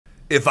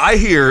If I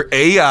hear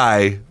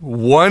AI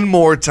one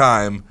more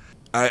time,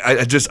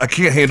 I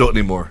can't handle it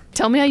anymore.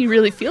 Tell me how you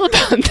really feel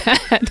about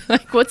that.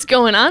 Like, what's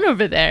going on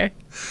over there?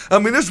 I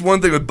mean, there's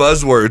one thing with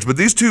buzzwords, but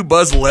these two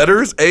buzz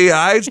letters,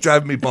 AI, it's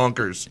driving me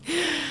bonkers.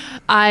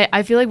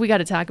 I feel like we got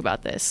to talk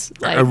about this.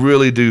 Like, I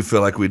really do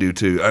feel like we do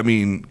too. I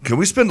mean, can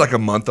we spend like a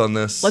month on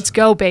this? let's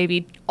go,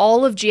 baby.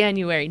 All of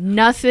January,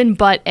 nothing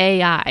but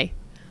AI.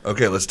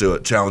 Okay, let's do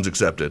it. Challenge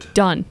accepted.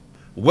 Done.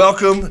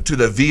 Welcome to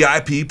the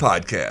VIP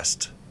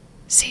podcast.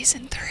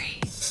 Season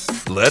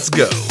 3. Let's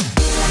go.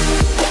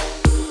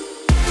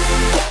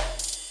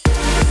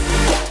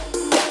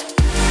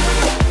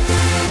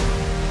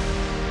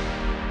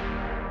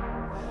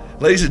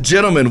 Ladies and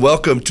gentlemen,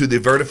 welcome to the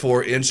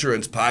Vertafore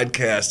Insurance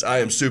Podcast. I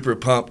am super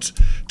pumped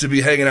to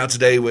be hanging out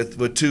today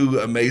with two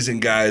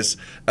amazing guys,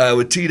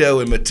 with Tito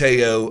and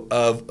Mateo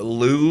of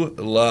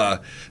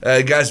Lula.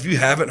 Guys, if you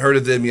haven't heard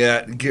of them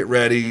yet, get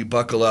ready,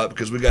 buckle up,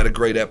 because we got a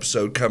great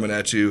episode coming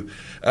at you.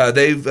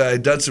 They've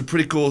done some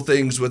pretty cool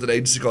things with an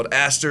agency called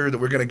Aster that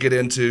we're going to get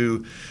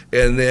into,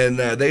 and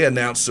then they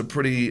announced some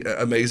pretty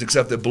amazing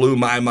stuff that blew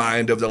my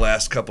mind over the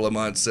last couple of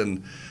months,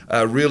 and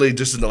really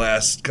just in the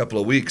last couple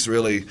of weeks,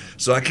 really.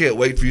 So I can't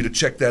wait for you to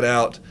check that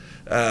out.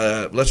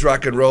 Let's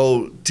rock and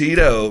roll.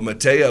 Tito,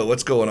 Mateo,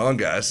 what's going on,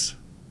 guys?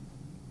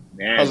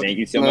 Man, thank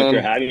you so much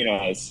for having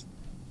us.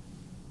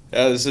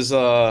 Yeah, this is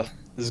going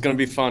to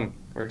be fun.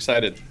 We're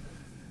excited.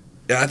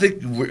 Yeah, I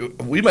think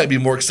we might be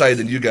more excited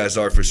than you guys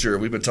are for sure.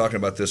 We've been talking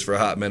about this for a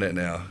hot minute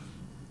now.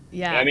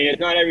 Yeah. I mean, it's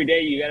not every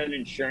day you got an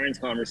insurance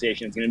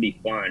conversation. It's going to be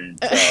fun.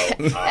 So,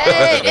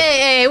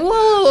 Hey,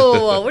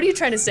 whoa. What are you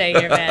trying to say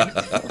here, man?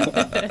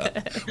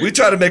 We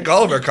try to make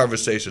all of our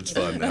conversations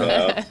fun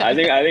now. I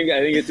think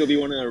this will be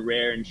one of the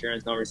rare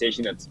insurance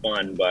conversations that's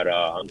fun, but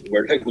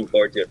we're looking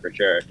forward to it for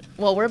sure.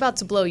 Well, we're about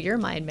to blow your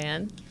mind,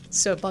 man.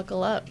 So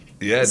buckle up.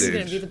 Yeah, this dude. is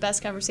going to be the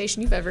best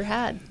conversation you've ever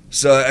had.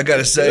 So I got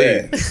to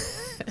say,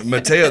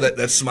 Mateo,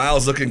 that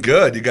smile's looking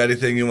good. You got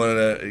anything you want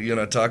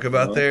to talk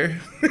about there?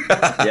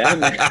 Yeah,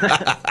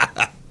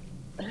 man.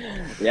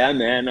 Yeah,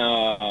 man.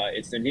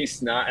 It's the new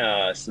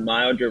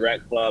Smile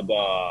Direct Club.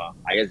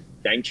 I guess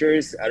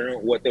dentures. I don't know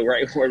what the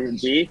right word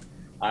would be.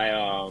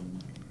 What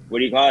do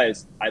you call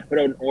it? I put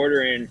an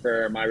order in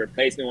for my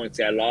replacement one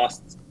because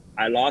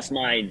I lost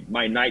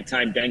my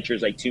nighttime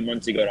dentures like 2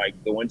 months ago, like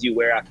the ones you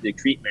wear after the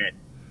treatment.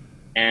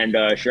 And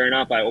sure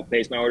enough, I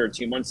placed my order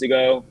 2 months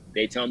ago.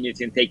 They tell me it's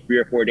going to take 3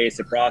 or 4 days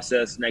to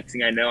process. Next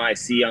thing I know, I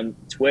see on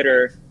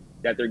Twitter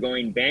that they're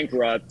going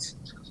bankrupt.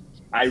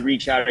 I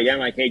reach out again,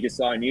 like, hey, just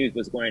saw news,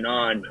 what's going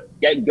on?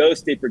 Get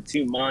ghosted for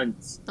 2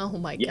 months. Oh,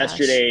 my gosh.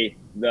 Yesterday,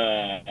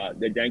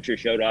 the denture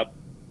showed up,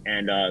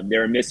 and they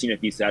were missing a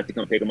few, so I had to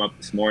come pick them up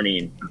this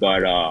morning.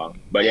 But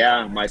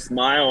yeah, my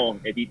smile,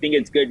 if you think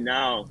it's good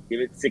now, give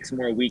it 6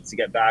 more weeks to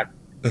get back.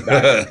 Hey,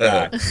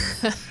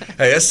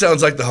 that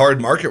sounds like the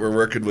hard market we're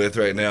working with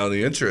right now in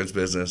the insurance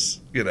business.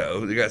 You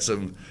know, you got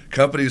some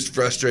companies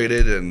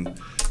frustrated and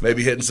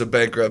maybe hitting some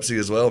bankruptcy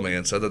as well,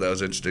 man. So I thought that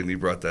was interesting you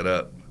brought that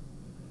up.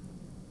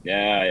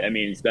 Yeah, I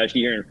mean,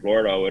 especially here in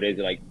Florida, what is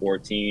it, like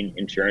 14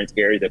 insurance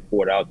carriers that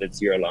pulled out this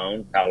year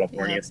alone?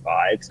 California is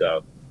 5.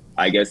 So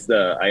I guess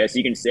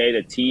you can say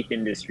the teeth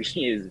industry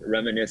is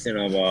reminiscent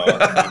of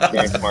the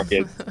insurance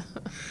market.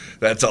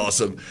 That's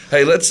awesome.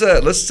 Hey, let's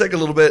take a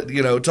little bit,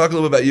 talk a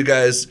little bit about you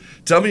guys.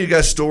 Tell me your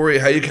guys' story,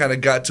 how you kind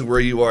of got to where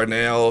you are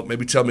now.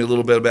 Maybe tell me a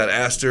little bit about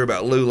Aster,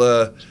 about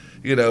Lula.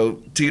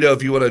 Tito,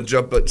 if you want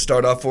to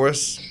start off for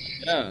us.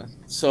 Yeah.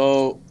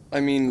 So, I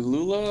mean,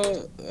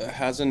 Lula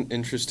has an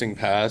interesting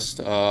past.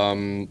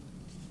 The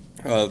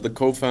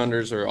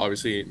co-founders are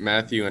obviously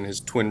Matthew and his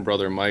twin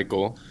brother,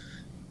 Michael.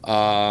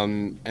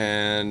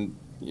 And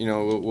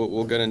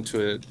we'll get into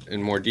it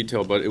in more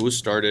detail, but it was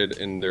started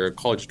in their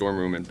college dorm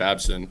room in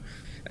Babson,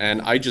 and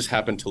I just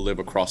happened to live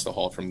across the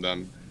hall from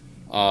them,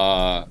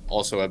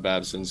 also at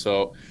Babson.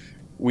 So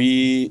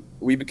we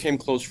became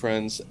close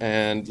friends,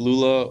 and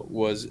Lula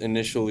was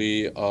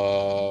initially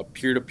a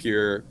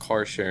peer-to-peer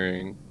car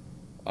sharing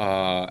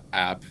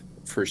app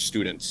for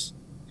students.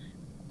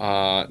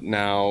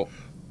 Now,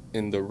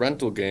 in the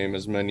rental game,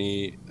 as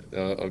many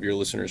of your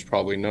listeners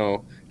probably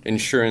know,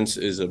 insurance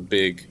is a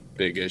big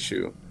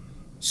issue.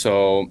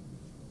 So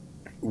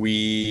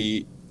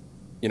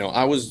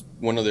I was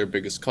one of their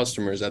biggest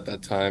customers at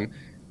that time,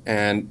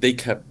 and they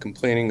kept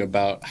complaining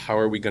about how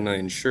are we going to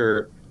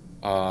insure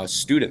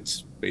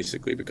students,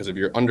 basically, because if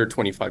you're under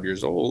 25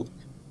 years old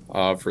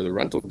for the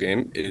rental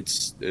game,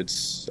 it's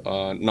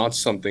not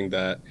something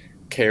that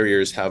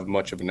carriers have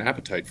much of an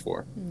appetite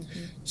for.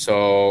 Mm-hmm.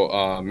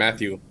 So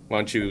Matthew, why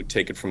don't you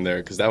take it from there,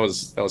 because that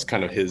was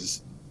kind of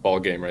his ball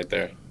game right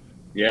there.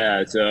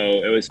 Yeah, so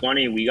it was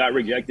funny. We got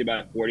rejected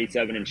by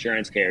 47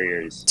 insurance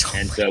carriers.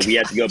 And so we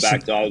had to go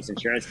back to all those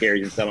insurance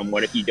carriers and tell them,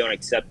 what if you don't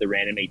accept the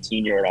random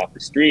 18-year-old off the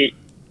street?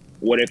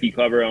 What if you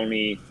cover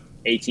only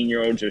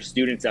 18-year-olds or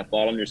students that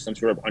fall under some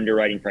sort of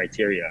underwriting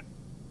criteria?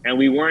 And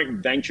we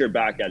weren't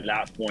venture-backed at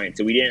that point.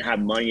 So we didn't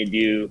have money to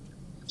do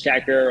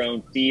Checker,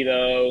 own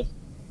Fido,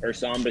 or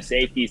Samba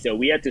Safety. So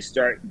we had to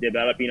start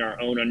developing our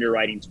own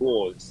underwriting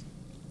tools.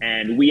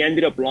 And we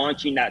ended up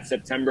launching that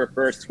September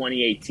 1st,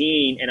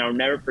 2018. And I'll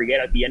never forget,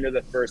 at the end of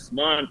the first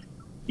month,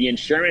 the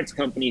insurance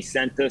company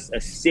sent us a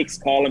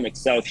 6-column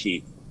Excel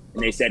sheet.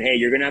 And they said, hey,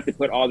 you're going to have to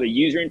put all the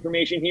user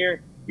information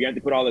here. You have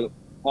to put all the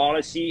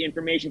policy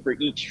information for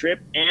each trip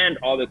and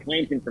all the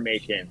claims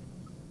information.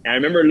 And I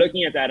remember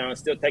looking at that, and I was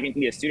still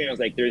technically a student. I was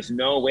like, there's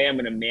no way I'm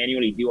going to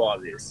manually do all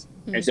this.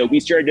 And so we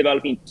started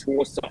developing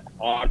tools to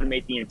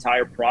automate the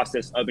entire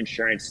process of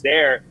insurance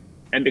there.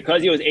 And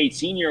because it was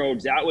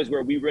 18-year-olds, that was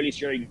where we really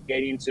started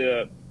getting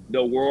into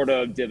the world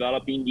of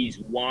developing these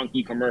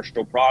wonky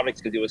commercial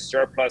products, because it was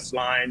surplus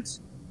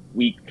lines.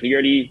 We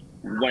clearly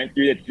went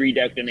through the 3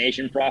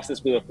 declination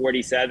process with a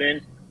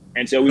 47.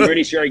 And so we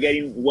really started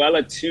getting well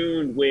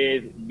attuned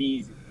with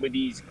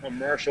these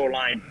commercial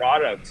line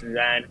products. And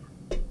then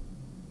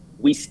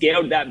we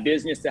scaled that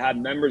business to have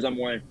members on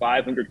more than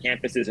 500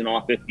 campuses in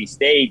all 50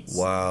 states.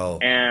 Wow.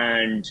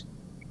 And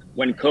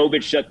when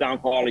COVID shut down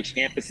college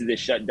campuses, it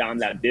shut down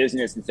that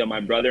business. And so my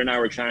brother and I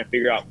were trying to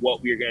figure out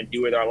what we were going to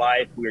do with our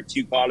life. We were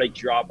 2 college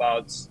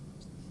dropouts,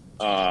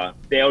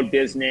 failed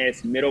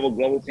business, middle of a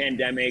global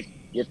pandemic.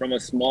 We're from a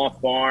small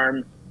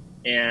farm,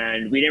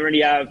 and we didn't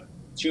really have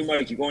too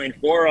much going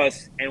for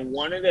us. And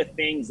one of the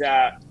things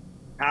that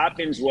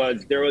happens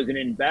was there was an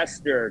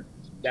investor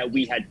that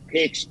we had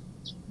pitched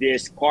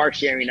this car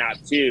sharing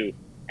app to,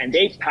 and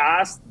they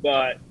passed,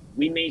 but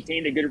we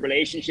maintained a good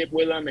relationship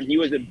with him. And he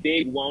was a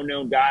big,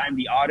 well-known guy in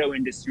the auto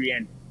industry.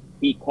 And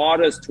he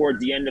called us towards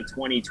the end of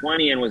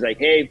 2020 and was like,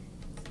 hey,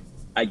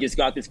 I just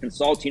got this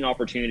consulting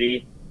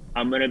opportunity.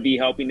 I'm going to be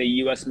helping the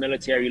U.S.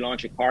 military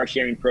launch a car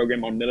sharing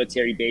program on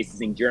military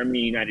bases in Germany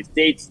and the United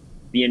States.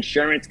 The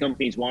insurance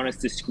companies want us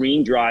to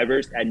screen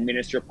drivers,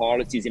 administer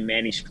policies, and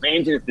manage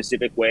claims in a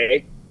specific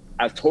way.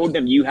 I've told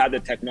them you have the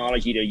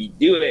technology to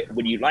do it.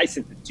 Would you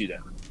license it to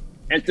them?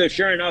 And so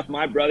sure enough,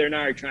 my brother and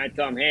I are trying to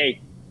tell them,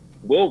 hey,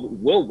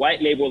 we'll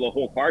white label the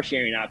whole car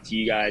sharing app to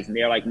you guys. And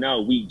they're like,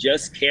 no, we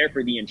just care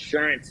for the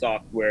insurance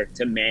software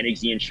to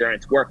manage the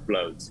insurance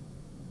workflows.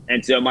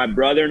 And so my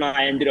brother and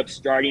I ended up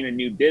starting a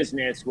new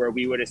business where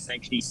we would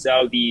essentially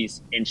sell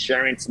these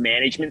insurance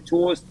management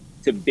tools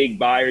to big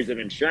buyers of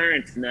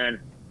insurance. And then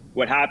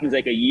what happens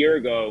like a year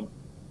ago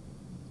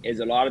is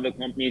a lot of the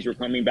companies were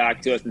coming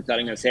back to us and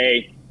telling us,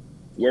 hey,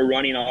 we're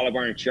running all of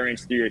our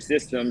insurance through your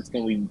systems.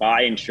 Can we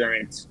buy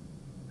insurance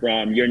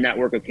from your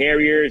network of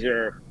carriers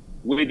or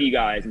with you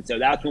guys? And so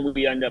that's when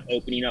we end up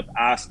opening up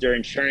Aster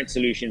Insurance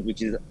Solutions,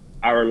 which is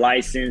our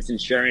licensed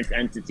insurance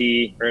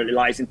entity or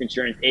licensed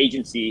insurance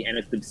agency and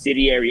a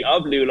subsidiary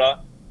of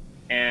Lula.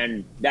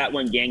 And that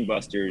went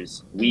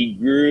gangbusters. We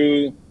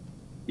grew,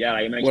 like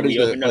I mentioned, what is we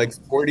opened it, up like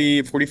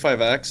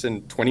 45x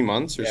in 20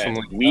 months or something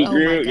like that? We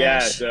grew, Oh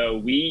so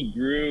we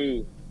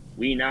grew.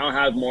 We now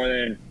have more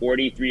than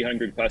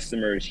 4,300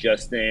 customers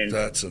just in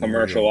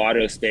commercial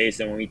auto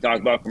space. And when we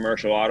talk about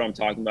commercial auto, I'm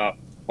talking about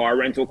car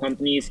rental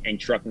companies and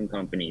trucking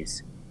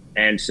companies.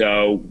 And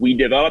so we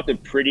developed a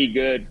pretty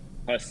good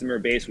customer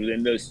base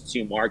within those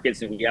 2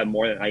 markets. And we have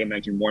more than, like I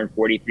mentioned, more than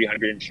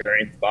 4,300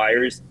 insurance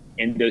buyers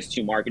in those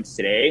 2 markets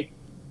today.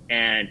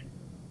 And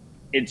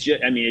it's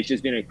just, it's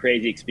just been a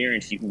crazy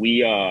experience.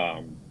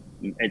 And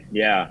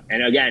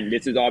again,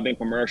 this has all been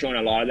commercial, and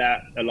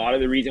a lot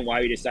of the reason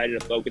why we decided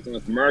to focus on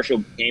the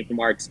commercial came from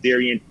our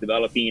experience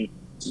developing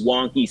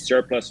wonky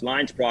surplus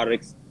lines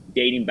products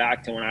dating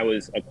back to when I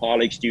was a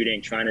college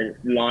student trying to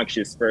launch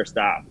this first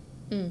app.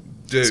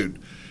 Dude,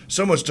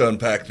 so much to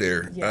unpack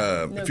there.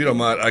 If you don't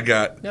mind, I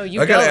got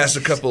to ask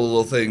a couple of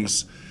little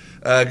things.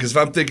 Because if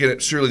I'm thinking,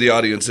 surely the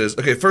audience is,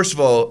 okay, first of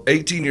all,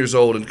 18 years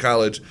old in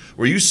college,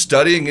 were you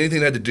studying anything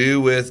that had to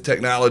do with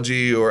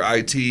technology or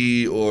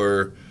IT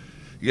or,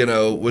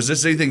 was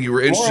this anything you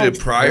were interested in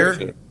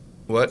prior?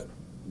 What?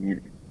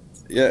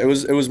 Yeah, it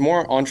was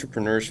more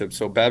entrepreneurship.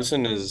 So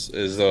Babson is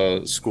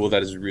a school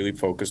that is really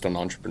focused on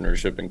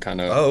entrepreneurship and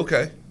kind of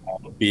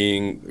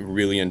being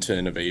really into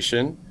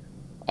innovation.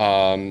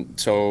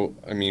 So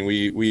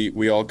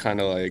we all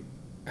kind of like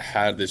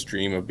had this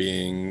dream of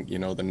being,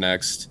 the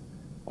next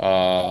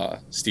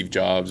Steve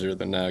Jobs or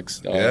the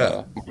next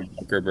Mark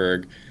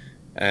Zuckerberg,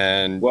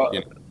 and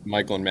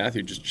Michael and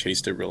Matthew just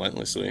chased it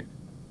relentlessly.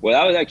 Well,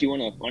 that was actually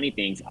one of the funny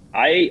things.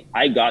 I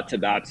got to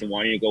Babson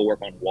wanting to go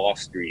work on Wall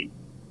Street.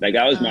 Like,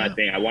 that was my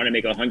thing. I wanted to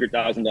make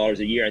 $100,000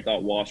 a year. I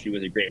thought Wall Street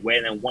was a great way.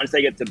 And then once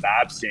I get to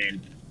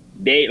Babson,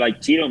 they,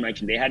 like Tito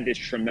mentioned, they had this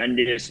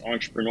tremendous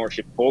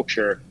entrepreneurship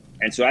culture.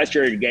 And so I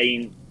started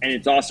getting, and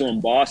it's also in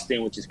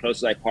Boston, which is close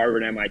to like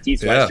Harvard and MIT.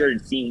 So I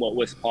started seeing what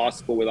was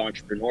possible with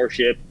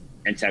entrepreneurship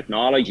and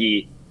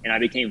technology, and I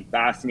became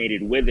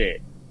fascinated with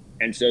it.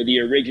 And so the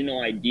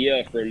original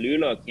idea for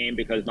Lula came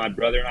because my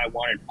brother and I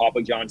wanted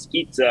Papa John's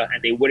pizza,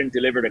 and they wouldn't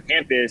deliver to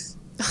campus.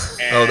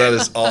 And that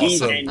is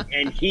awesome.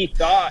 He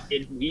thought,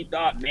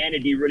 man,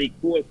 it'd be really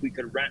cool if we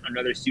could rent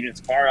another student's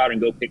car out and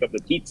go pick up the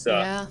pizza.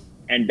 Yeah.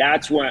 And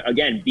that's when,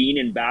 again, being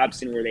in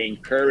Babson, where they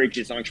encourage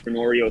this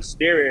entrepreneurial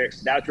spirit,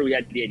 that's where we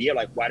had the idea,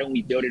 like, why don't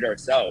we build it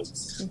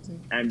ourselves?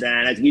 And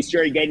then as we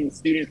started getting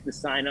students to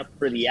sign up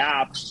for the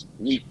app,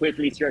 we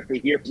quickly started to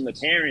hear from the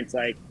parents,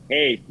 like,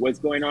 hey, what's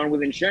going on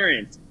with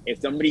insurance? if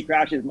somebody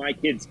crashes my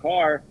kid's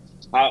car,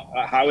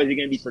 how is it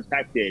going to be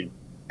protected?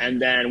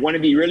 And then one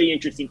of the really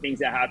interesting things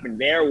that happened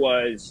there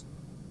was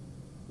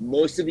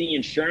most of the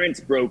insurance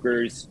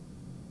brokers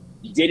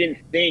didn't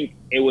think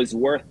it was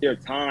worth their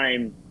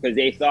time because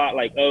they thought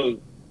like, oh,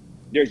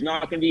 there's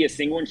not going to be a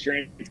single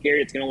insurance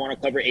carrier that's going to want to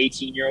cover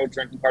 18-year-olds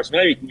renting cars from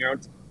other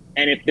 18-year-olds.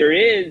 And if there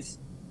is,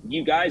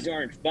 you guys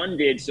aren't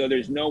funded, so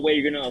there's no way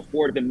you're going to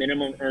afford the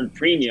minimum earned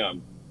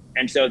premium.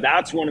 And so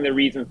that's one of the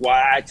reasons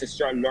why I had to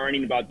start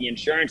learning about the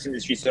insurance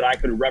industry so that I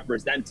could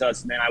represent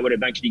us, and then I would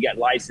eventually get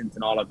licensed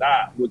and all of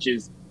that, which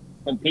is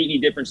a completely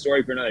different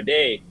story for another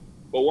day.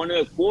 But one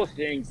of the cool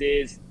things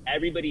is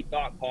everybody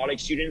thought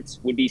college students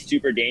would be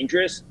super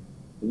dangerous.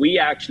 We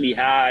actually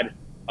had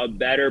a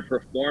better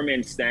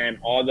performance than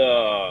all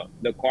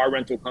the car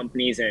rental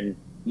companies and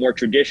more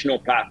traditional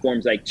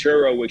platforms like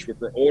Turo, which were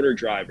for older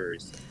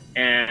drivers.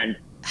 And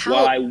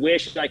while I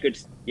wish I could,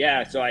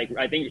 so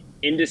I think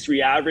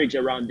industry average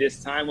around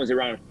this time was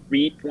around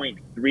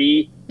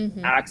 3.3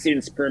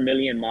 accidents per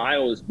million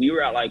miles. We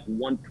were at like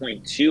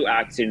 1.2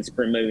 accidents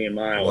per million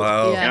miles.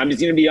 Wow. And I'm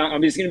just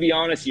gonna be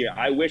honest here.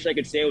 I wish I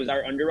could say it was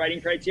our underwriting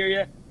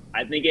criteria.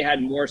 I think it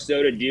had more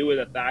so to do with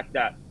the fact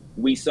that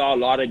we saw a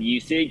lot of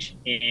usage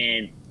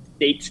in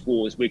state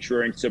schools, which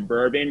were in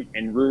suburban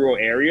and rural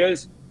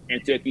areas.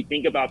 And so if you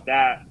think about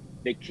that,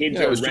 the kids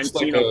are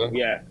renting,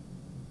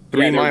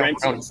 3 mile round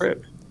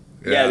trip.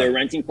 Yeah, they're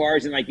renting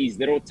cars in like these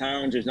little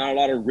towns. There's not a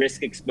lot of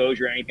risk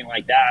exposure or anything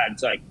like that.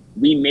 It's like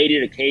we made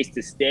it a case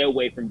to stay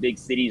away from big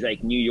cities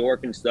like New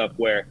York and stuff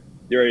where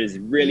there is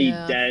really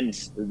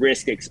dense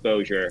risk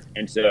exposure.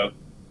 And so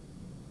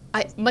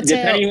I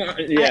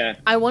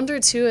wonder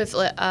too if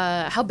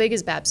how big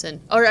is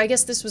Babson? Or I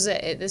guess this was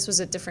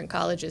at different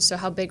colleges. So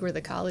how big were the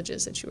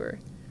colleges that you were?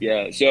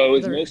 Yeah, so it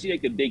was mostly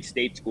like the big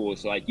state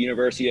schools, so like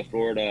University of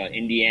Florida,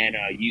 Indiana,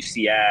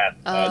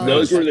 UCF.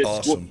 Those were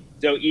the schools.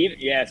 So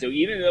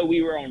even though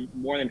we were on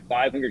more than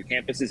 500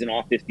 campuses in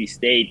all 50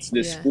 states,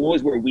 the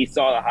schools where we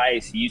saw the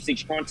highest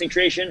usage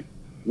concentration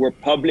were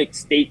public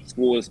state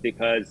schools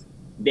because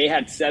they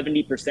had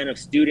 70% of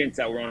students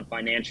that were on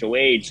financial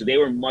aid, so they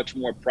were much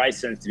more price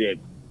sensitive.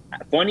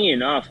 Funny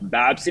enough,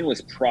 Babson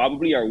was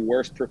probably our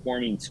worst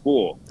performing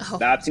school.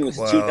 Babson was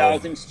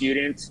 2,000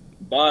 students,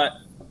 but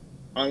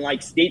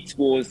unlike state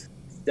schools,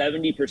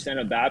 70%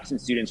 of Babson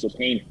students were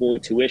paying full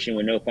tuition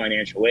with no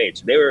financial aid.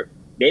 So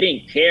they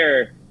didn't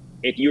care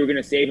if you were going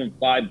to save them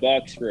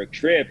 $5 for a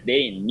trip,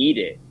 they didn't need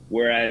it.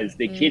 Whereas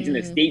the kids in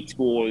the state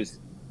schools,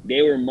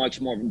 they were much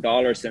more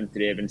dollar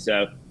sensitive. And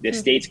so the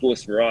state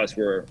schools for us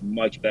were a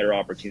much better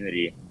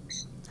opportunity.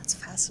 That's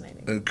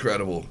fascinating.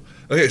 Incredible.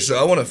 Okay, so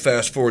I want to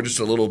fast forward just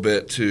a little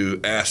bit to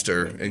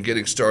Astor and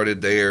getting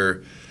started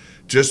there,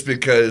 just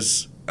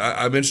because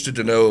I'm interested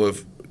to know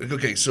if,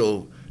 okay,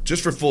 so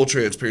just for full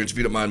transparency, if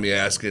you don't mind me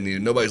asking you,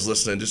 nobody's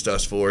listening, just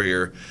us four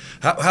here.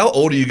 How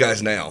old are you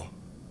guys now?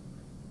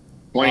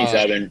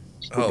 27.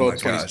 Oh my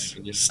gosh.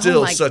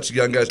 Still such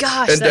young guys.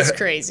 Gosh, and that's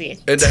crazy.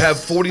 And to have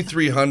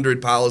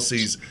 4,300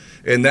 policies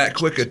in that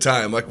quick a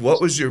time, like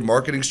what was your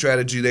marketing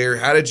strategy there?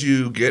 How did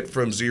you get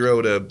from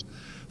 0 to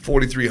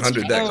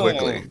 4,300 that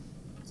quickly?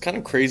 It's kind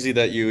of crazy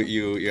that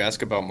you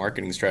ask about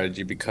marketing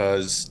strategy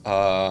because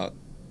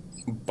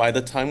by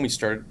the time we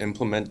started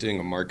implementing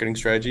a marketing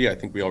strategy, I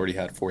think we already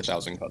had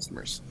 4,000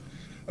 customers.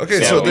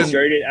 Okay, so then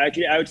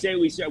I would say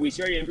we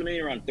started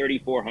implementing around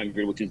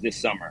 3,400, which is this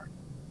summer.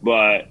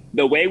 But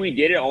the way we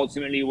did it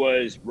ultimately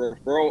was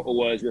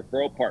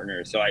referral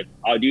partners. So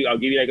I'll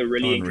give you like a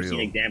really interesting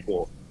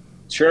example.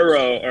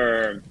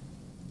 Turo,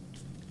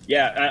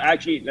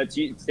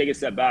 let's take a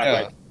step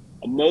back. Like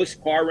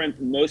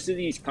most of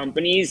these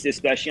companies,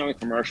 especially on the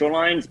commercial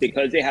lines,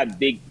 because they have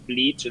big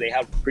fleets or they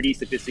have pretty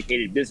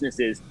sophisticated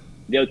businesses,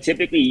 they'll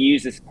typically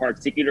use this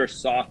particular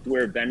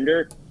software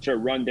vendor to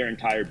run their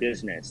entire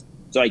business.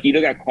 So like you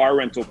look at car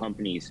rental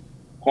companies,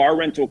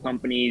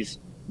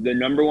 the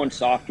number one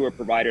software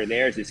provider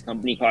there is this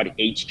company called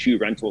HQ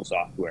Rental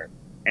Software.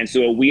 And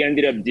so what we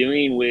ended up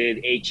doing with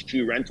HQ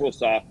Rental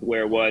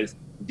Software was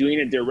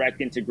doing a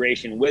direct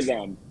integration with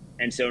them.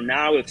 And so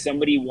now if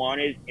somebody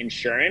wanted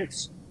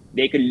insurance,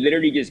 they could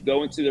literally just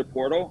go into their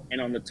portal and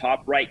on the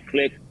top right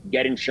click,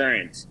 get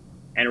insurance.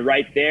 And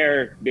right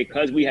there,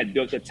 because we had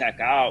built the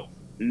tech out,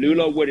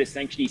 Lula would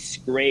essentially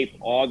scrape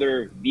all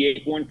their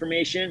vehicle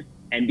information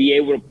and be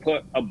able to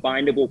put a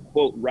bindable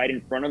quote right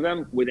in front of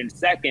them within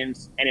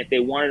seconds. And if they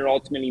wanted to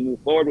ultimately move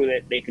forward with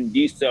it, they can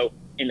do so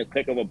in the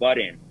click of a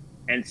button.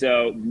 And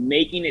so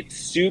making it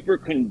super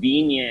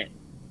convenient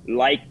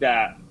like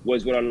that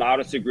was what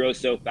allowed us to grow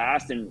so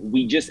fast. And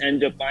we just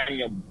ended up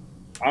finding,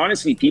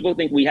 honestly, people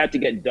think we had to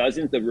get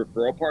dozens of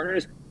referral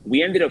partners.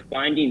 We ended up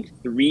finding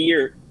three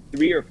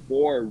or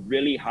four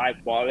really high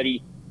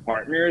quality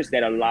partners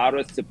that allowed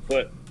us to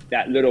put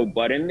that little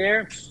button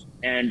there.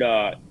 And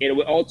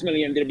it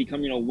ultimately ended up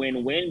becoming a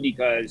win-win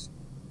because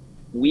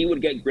we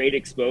would get great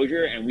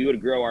exposure and we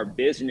would grow our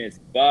business.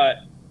 But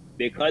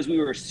because we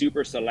were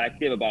super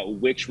selective about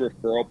which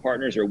referral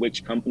partners or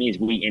which companies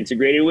we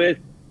integrated with,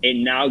 it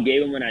now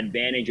gave them an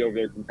advantage over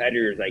their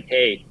competitors. Like,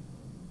 hey,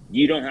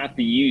 you don't have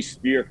to use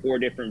 3 or 4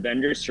 different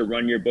vendors to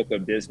run your book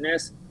of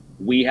business.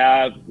 We're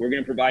going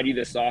to provide you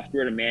the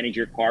software to manage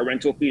your car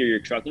rental fleet or your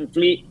trucking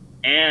fleet.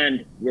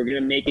 And we're going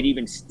to make it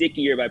even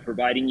stickier by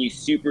providing you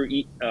super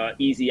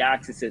easy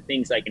access to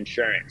things like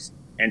insurance.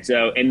 And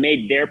so it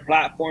made their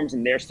platforms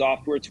and their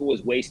software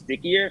tools way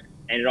stickier.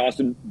 And it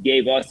also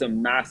gave us a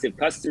massive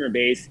customer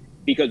base,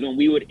 because when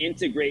we would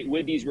integrate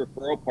with these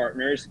referral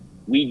partners,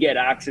 we get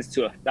access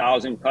to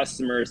 1,000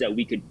 customers that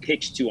we could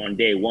pitch to on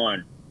day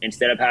one,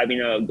 instead of having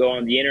to go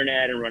on the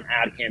internet and run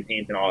ad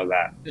campaigns and all of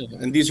that.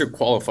 And these are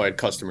qualified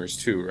customers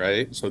too,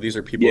 right? So these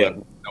are people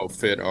that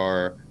fit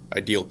our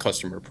ideal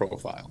customer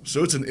profile.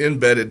 So it's an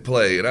embedded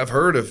play. And I've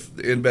heard of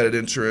embedded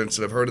insurance,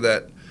 and I've heard of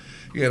that,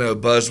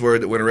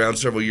 buzzword that went around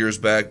several years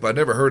back, but I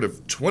never heard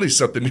of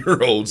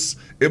 20-something-year-olds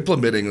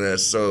implementing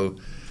this. So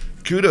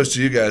kudos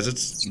to you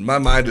guys. My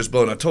mind is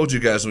blown. I told you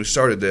guys when we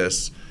started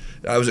this,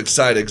 I was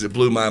excited because it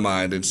blew my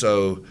mind. And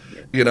so,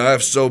 I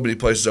have so many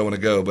places I want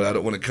to go, but I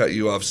don't want to cut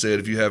you off, Sid,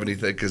 if you have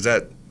anything, because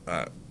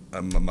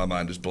my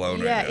mind is blown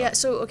right now. Yeah.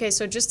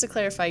 So just to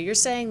clarify, you're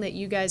saying that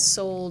you guys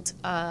sold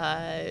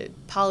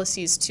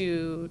policies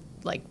to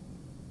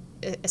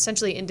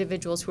essentially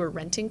individuals who are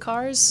renting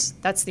cars?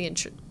 That's the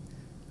insurance.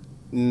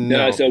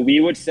 No, so we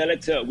would sell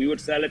it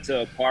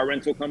to car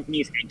rental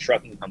companies and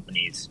trucking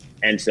companies.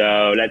 And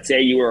so let's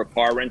say you were a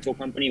car rental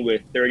company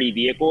with 30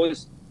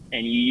 vehicles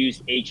and you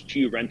use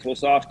HQ rental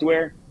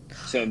software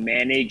to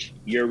manage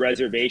your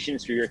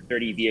reservations for your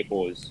 30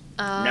 vehicles.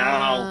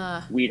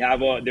 Now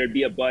there'd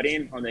be a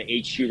button on the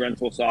HQ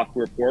rental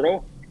software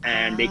portal,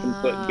 and they can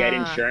put get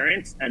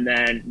insurance, and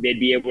then they'd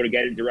be able to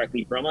get it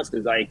directly from us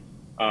because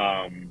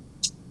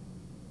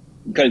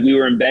we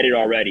were embedded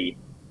already.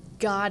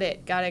 Got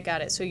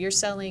it. So you're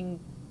selling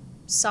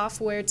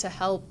software to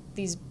help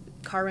these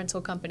car rental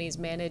companies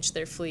manage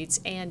their fleets,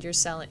 and you're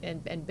selling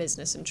and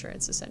business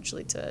insurance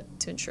essentially to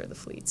insure the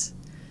fleets.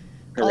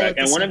 Correct.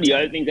 And one of the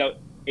other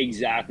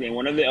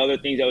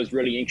things that was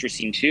really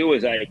interesting too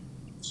was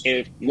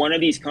if one of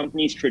these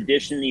companies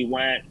traditionally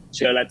went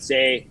to, let's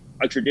say,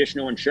 a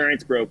traditional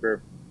insurance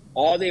broker,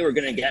 all they were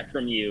going to get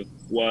from you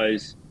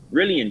was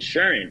really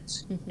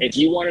insurance. Mm-hmm. If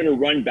you wanted to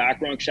run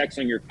background checks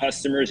on your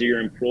customers or your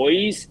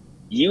employees,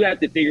 you have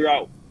to figure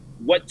out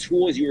what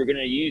tools you were going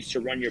to use to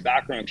run your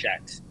background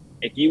checks.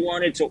 If you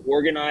wanted to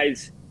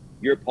organize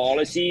your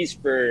policies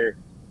for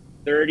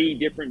 30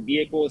 different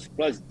vehicles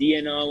plus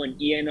D&O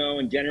and E&O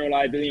and general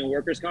liability and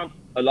workers' comp,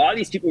 a lot of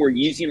these people were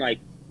using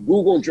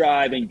Google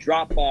Drive and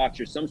Dropbox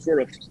or some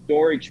sort of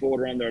storage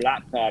folder on their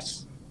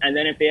laptops. And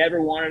then if they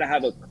ever wanted to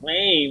have a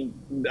claim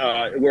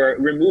or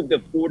remove the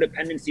full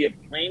dependency of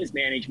claims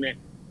management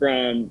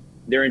from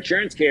their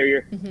insurance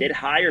carrier, they'd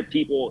hire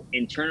people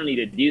internally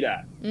to do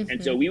that.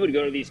 And so we would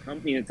go to these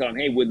companies and tell them,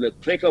 hey, with the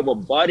click of a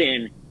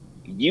button,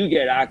 you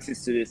get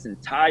access to this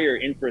entire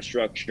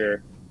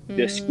infrastructure,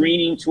 the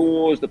screening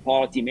tools, the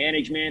policy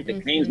management, the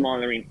claims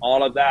monitoring,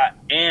 all of that,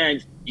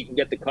 and you can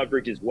get the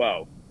coverage as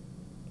well.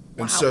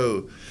 And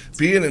so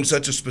being in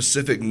such a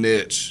specific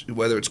niche,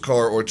 whether it's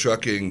car or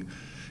trucking,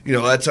 a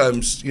lot of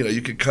times,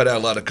 you could cut out a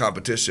lot of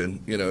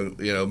competition,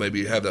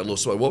 maybe have that little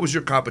spot. What was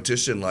your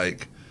competition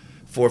like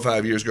 4 or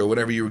 5 years ago,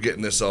 whenever you were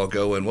getting this all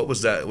going? What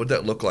was that? What did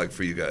that look like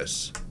for you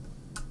guys?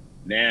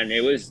 Man,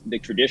 it was the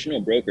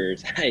traditional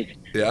brokers.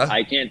 Yeah.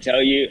 I can't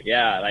tell you.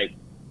 Yeah.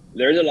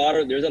 There's a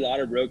lot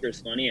of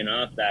brokers, funny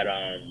enough, that,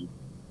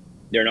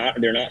 they're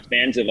not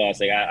fans of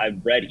us.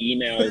 I've read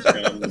emails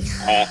from,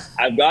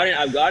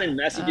 I've gotten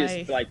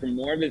messages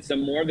from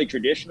some more of the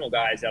traditional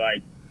guys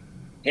that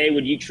hey,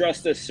 would you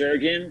trust a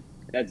surgeon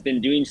that's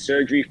been doing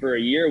surgery for a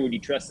year? Or would you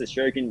trust a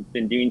surgeon that's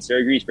been doing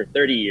surgeries for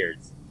 30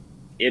 years?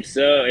 If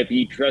so, if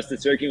you trust a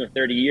surgeon with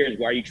 30 years,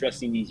 why are you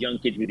trusting these young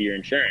kids with your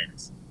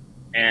insurance?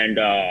 And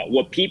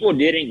what people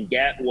didn't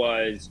get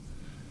was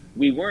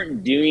we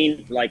weren't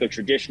doing like a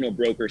traditional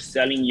broker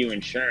selling you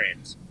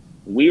insurance.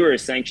 We were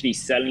essentially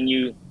selling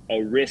you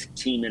a risk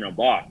team in a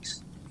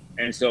box.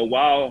 And so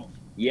while,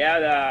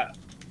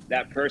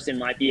 that person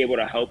might be able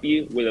to help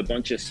you with a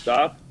bunch of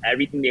stuff,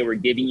 everything they were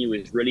giving you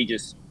is really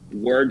just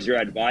words or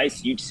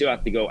advice. You still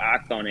have to go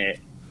act on it.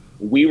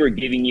 We were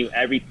giving you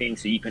everything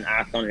so you can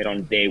act on it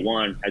on day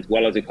one, as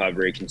well as the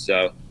coverage. And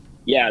so,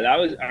 that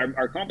was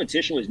our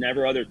competition was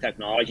never other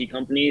technology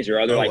companies or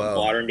other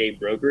modern day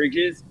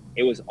brokerages.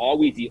 It was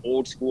always the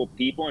old school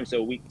people. And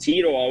so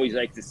Tito always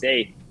likes to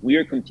say, we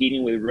are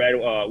competing with red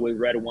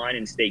wine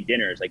and steak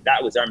dinners.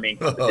 That was our main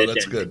competition. Oh,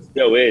 that's good. It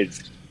still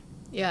is.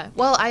 Yeah.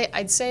 Well,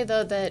 I'd say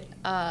though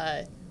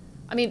that,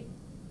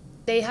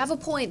 they have a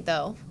point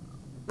though,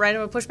 right? I'm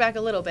gonna push back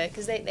a little bit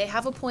because they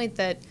have a point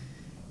that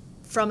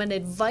from an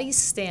advice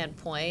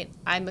standpoint,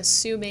 I'm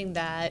assuming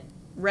that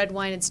red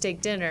wine and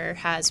steak dinner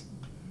has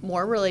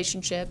more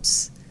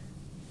relationships,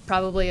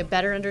 probably a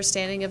better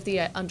understanding of the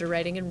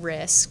underwriting and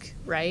risk,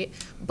 right?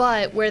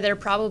 But where they're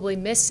probably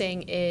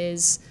missing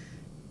is,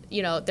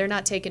 they're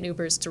not taking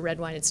Ubers to red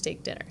wine and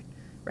steak dinner.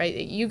 right?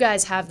 You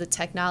guys have the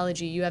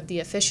technology, you have the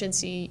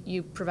efficiency,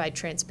 you provide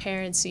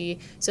transparency.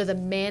 So the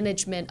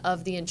management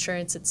of the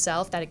insurance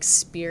itself, that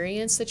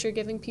experience that you're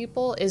giving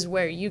people, is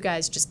where you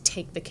guys just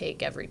take the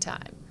cake every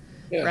time.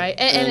 Yeah. Right?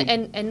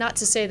 And not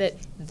to say that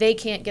they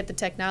can't get the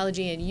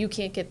technology and you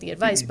can't get the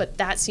advice, but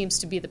that seems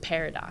to be the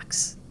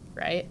paradox,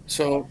 right?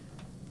 So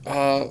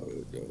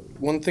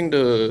one thing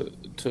to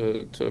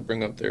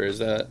bring up there is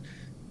that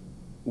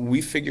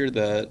we figured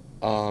that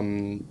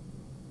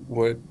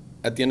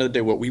at the end of the day,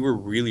 what we were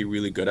really,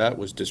 really good at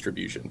was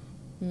distribution.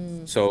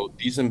 So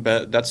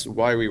that's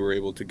why we were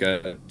able to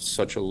get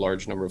such a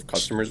large number of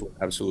customers with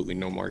absolutely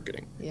no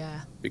marketing.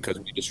 Yeah. Because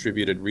we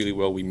distributed really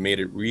well. We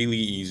made it really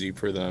easy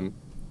for them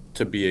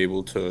to be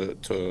able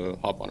to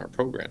hop on our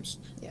programs.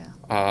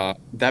 Yeah.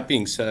 That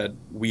being said,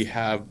 we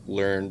have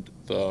learned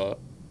the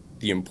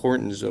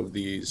importance of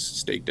these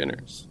steak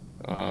dinners.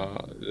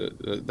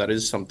 That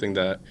is something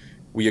that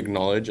we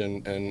acknowledge,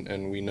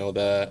 and we know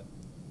that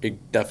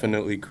it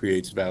definitely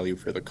creates value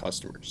for the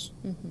customers.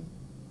 Mm-hmm.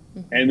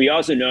 Mm-hmm. And we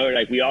also know,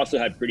 like, we also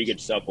had pretty good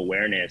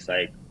self-awareness.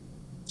 Like,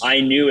 I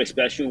knew,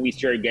 especially when we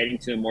started getting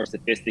to the more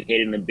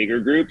sophisticated and the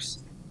bigger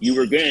groups, you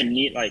were going to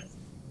need, like,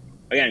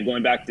 again,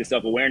 going back to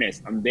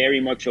self-awareness, I'm very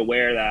much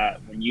aware that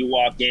when you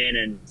walk in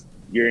and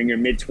you're in your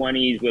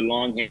mid-20s with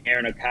long hair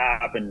and a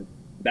cap and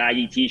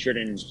baggy t-shirt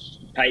and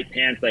tight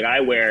pants like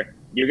I wear,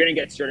 you're going to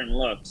get certain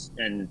looks.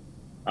 And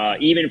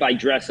even if I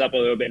dress up a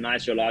little bit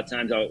nicer, a lot of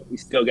times we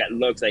still get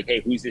looks like, hey,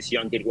 who's this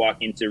young kid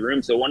walking into the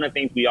room? So one of the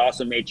things we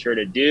also made sure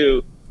to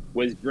do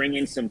was bring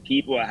in some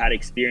people that had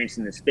experience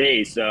in the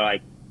space. So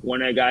like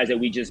one of the guys that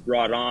we just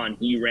brought on,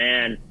 he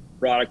ran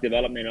product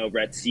development over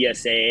at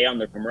CSAA on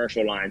the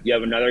commercial lines. You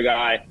have another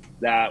guy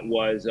that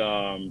was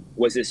the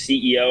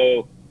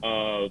CEO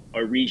of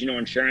a regional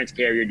insurance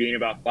carrier doing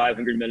about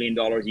 $500 million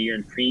a year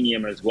in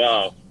premium as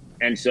well.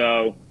 And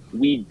so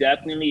we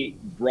definitely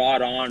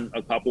brought on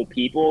a couple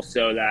people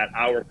so that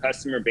our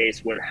customer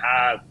base would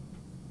have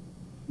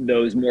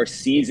those more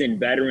seasoned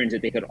veterans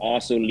that they could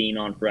also lean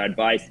on for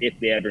advice if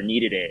they ever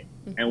needed it.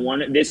 Mm-hmm.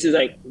 And this is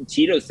like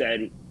Tito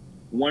said,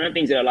 one of the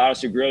things that allowed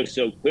us to grow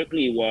so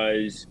quickly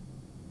was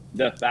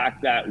the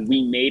fact that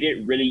we made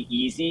it really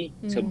easy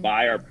to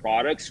buy our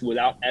products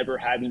without ever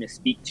having to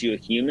speak to a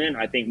human.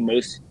 I think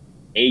most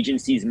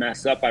agencies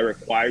mess up by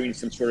requiring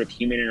some sort of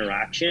human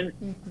interaction.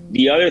 Mm-hmm.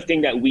 The other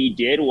thing that we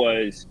did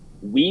was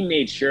we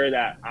made sure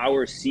that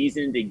our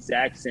seasoned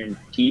execs and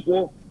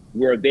people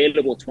were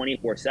available 24/7.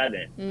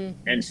 Mm-hmm.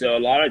 And so a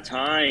lot of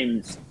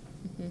times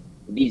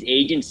these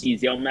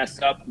agencies, they'll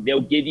mess up.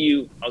 They'll give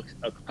you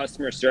a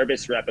customer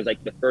service rep as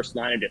like the first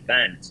line of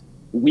defense.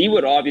 We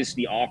would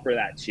obviously offer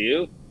that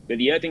too. But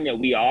the other thing that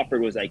we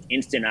offered was like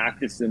instant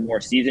access to the more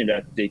seasoned.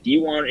 If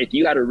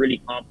you had a really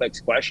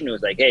complex question, it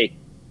was like, hey,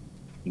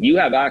 you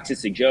have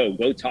access to Joe.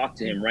 Go talk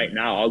to him right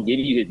now. I'll give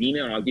you his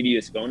email and I'll give you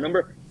his phone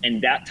number.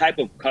 And that type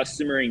of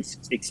customer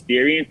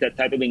experience, that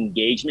type of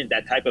engagement,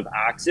 that type of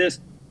access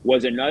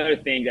was another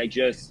thing that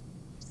just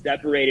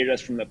separated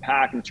us from the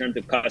pack in terms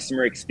of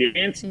customer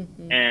experience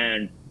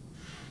and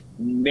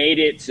made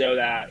it so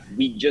that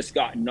we just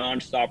got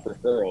nonstop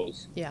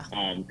referrals. Yeah.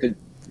 Because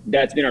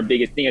that's been our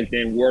biggest thing, has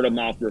been word of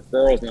mouth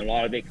referrals, and a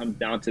lot of it comes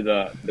down to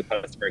the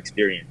customer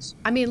experience.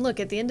 I mean, look,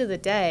 at the end of the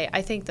day,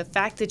 I think the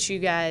fact that you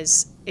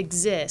guys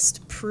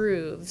exist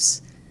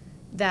proves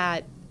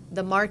that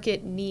the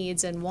market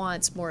needs and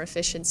wants more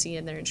efficiency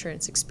in their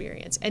insurance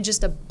experience and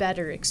just a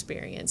better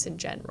experience in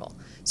general.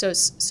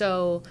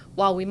 So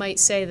while we might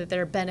say that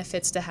there are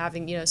benefits to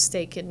having,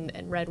 steak and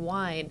red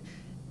wine,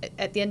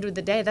 at the end of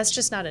the day, that's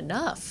just not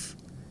enough.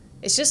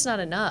 It's just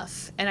not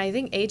enough. And I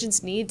think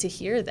agents need to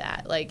hear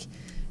that. Like,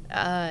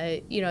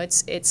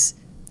 it's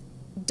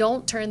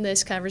don't turn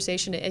this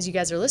conversation, as you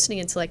guys are listening,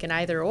 into like an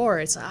either or.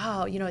 It's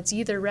it's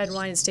either red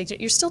wine and steak.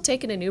 You're still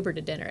taking an Uber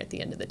to dinner at the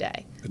end of the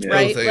day,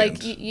 right?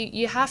 Like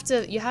you have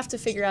to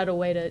figure out a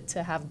way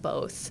to have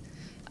both.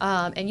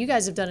 And you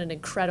guys have done an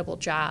incredible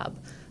job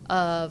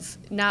of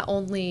not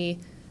only,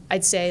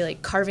 I'd say,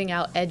 like carving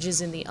out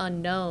edges in the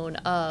unknown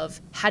of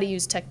how to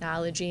use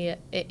technology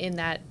in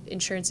that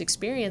insurance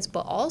experience,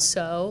 but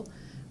also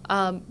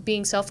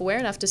being self-aware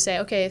enough to say,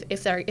 okay,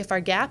 if our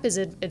gap is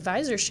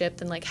advisorship,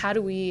 then like how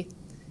do we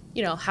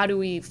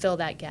fill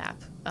that gap,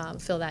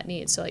 fill that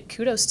need? So like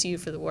kudos to you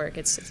for the work.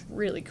 It's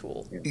really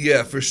cool.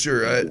 Yeah, for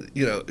sure.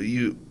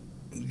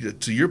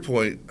 To your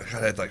point,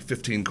 I had like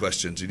 15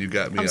 questions, and you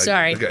got me. I'm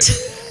sorry. Okay.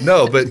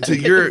 No, but to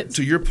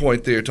your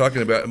point there,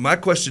 talking about my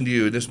question to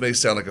you, and this may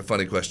sound like a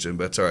funny question,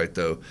 but it's all right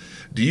though.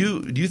 Do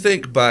you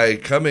think by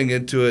coming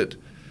into it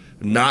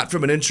not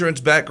from an insurance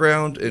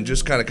background and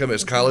just kind of coming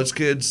as college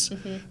kids,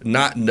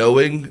 not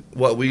knowing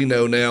what we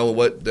know now,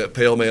 what that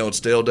pale male and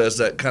stale does,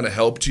 that kind of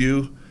helped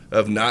you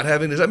of not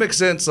having? Does that make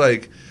sense?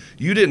 Like,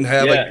 you didn't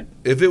have, like,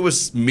 if it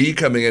was me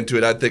coming into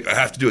it, I'd think I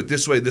have to do it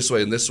this way,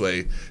 and this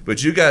way.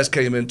 But you guys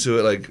came into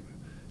it like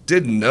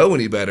didn't know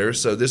any better,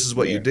 so this is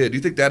what you did. Do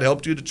you think that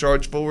helped you to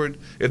charge forward?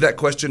 If that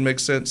question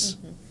makes sense.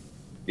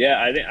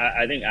 Yeah,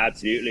 I think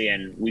absolutely,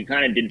 and we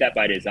kind of did that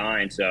by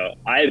design. So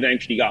I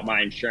eventually got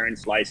my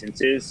insurance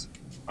licenses.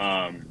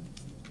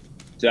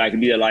 So I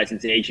could be the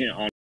licensed agent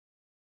on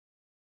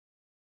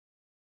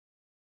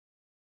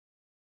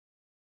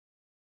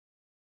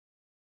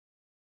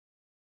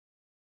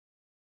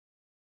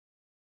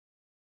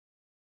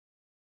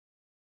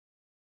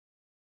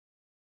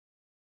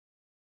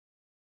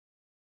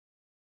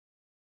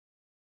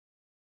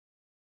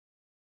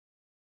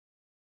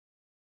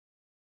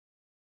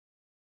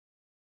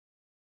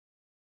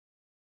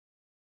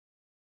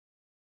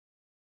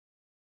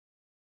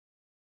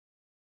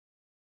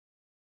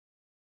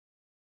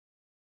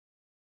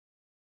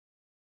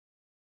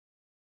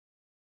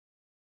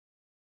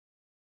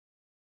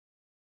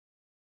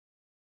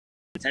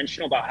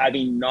intentional about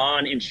having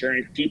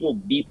non-insurance people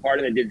be part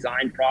of the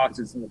design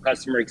process and the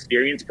customer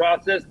experience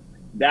process.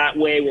 That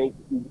way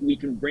we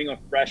can bring a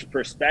fresh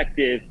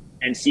perspective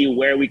and see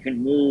where we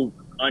can move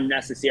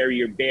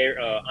unnecessary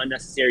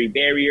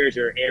barriers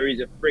or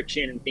areas of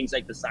friction and things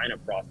like the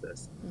sign-up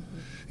process.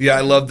 Yeah,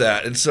 I love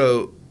that. And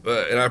so,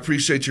 and I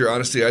appreciate your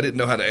honesty. I didn't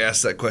know how to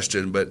ask that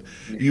question, but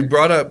you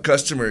brought up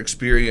customer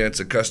experience,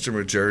 a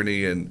customer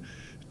journey. And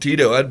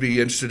Tito, I'd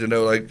be interested to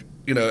know, like,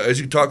 you know, as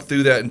you talk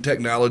through that and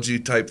technology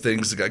type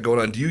things that got going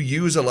on, do you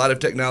use a lot of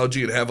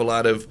technology and have a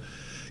lot of,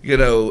 you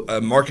know,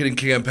 marketing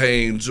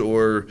campaigns,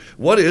 or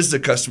what is the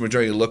customer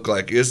journey look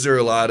like? Is there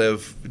a lot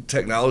of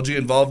technology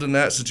involved in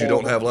that since you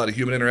don't have a lot of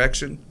human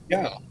interaction?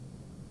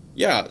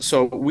 Yeah.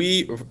 So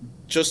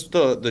just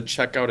the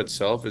checkout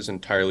itself is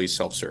entirely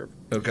self-serve.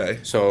 Okay.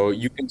 So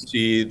you can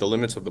see the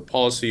limits of the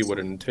policy, what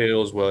it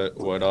entails, you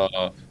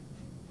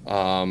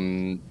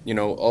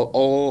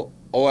know,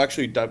 I'll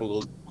actually dive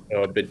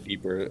a bit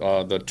deeper.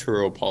 The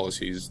Turo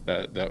policies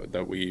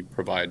that we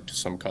provide to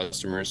some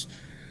customers.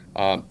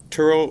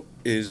 Turo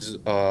is,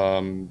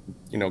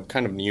 you know,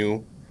 kind of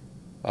new.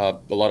 A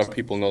lot of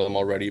people know them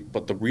already,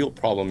 but the real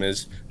problem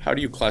is, how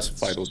do you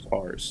classify those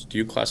cars? Do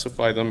you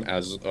classify them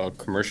as a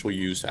commercial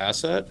use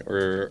asset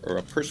or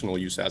a personal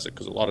use asset?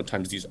 Because a lot of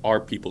times these are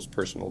people's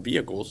personal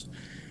vehicles,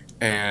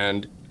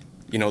 and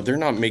you know, they're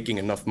not making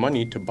enough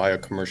money to buy a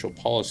commercial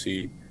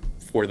policy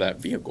for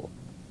that vehicle.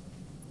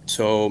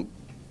 So,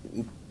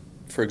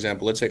 for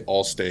example, let's say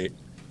Allstate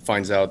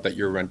finds out that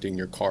you're renting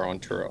your car on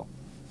Turo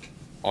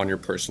on your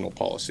personal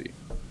policy.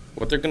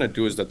 What they're going to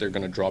do is that they're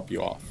going to drop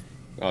you off.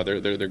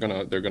 They're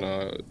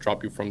gonna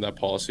drop you from that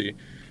policy.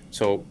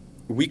 So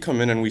we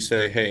come in and we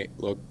say, hey,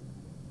 look,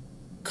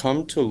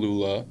 come to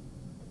Lula,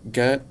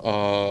 get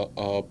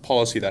a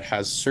policy that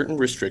has certain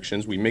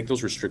restrictions. We make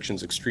those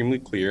restrictions extremely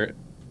clear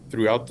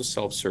throughout the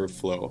self-serve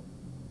flow.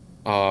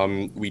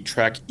 We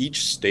track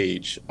each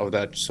stage of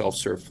that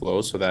self-serve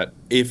flow so that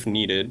if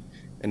needed,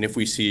 and if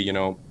we see, you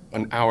know,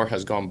 an hour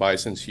has gone by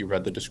since you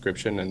read the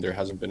description and there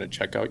hasn't been a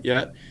checkout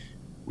yet,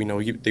 we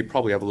know they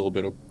probably have a little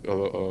bit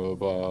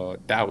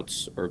of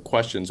doubts or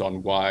questions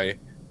on why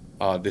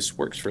this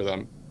works for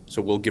them.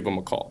 So we'll give them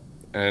a call.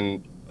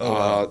 And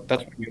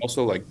that's why we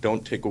also like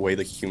don't take away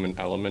the human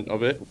element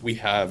of it. We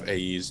have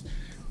AEs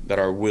that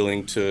are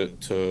willing to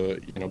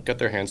you know, get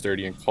their hands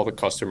dirty and call the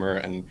customer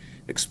and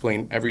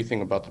explain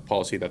everything about the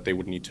policy that they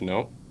would need to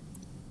know.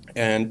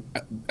 And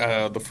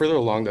the further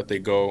along that they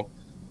go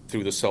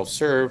through the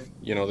self-serve,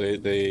 you know,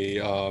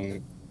 they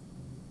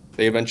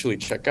eventually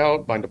check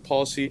out, bind a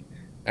policy,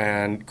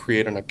 and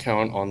create an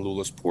account on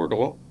Lula's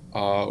portal,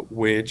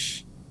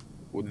 which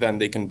then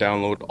they can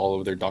download all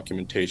of their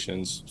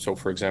documentations. So,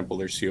 for example,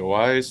 their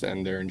COIs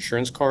and their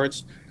insurance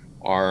cards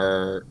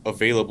are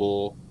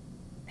available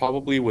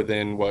probably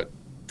within,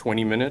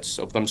 20 minutes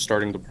of them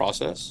starting the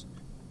process.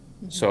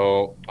 Mm-hmm.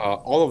 So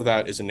all of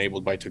that is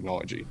enabled by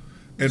technology.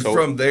 And so,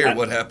 from there,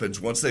 what happens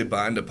once they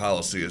bind a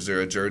policy? Is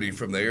there a journey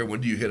from there?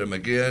 When do you hit them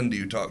again? Do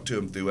you talk to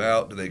them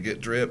throughout? Do they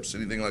get drips?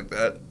 Anything like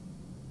that?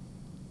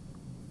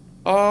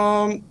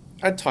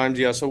 At times,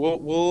 yeah. So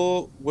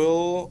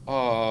we'll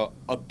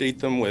update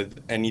them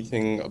with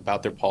anything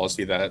about their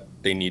policy that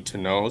they need to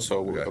know.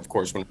 So okay. Of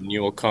course, when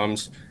renewal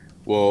comes,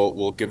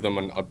 we'll give them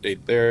an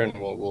update there, and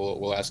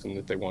we'll ask them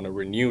if they want to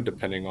renew,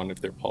 depending on if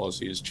their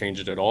policy has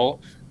changed at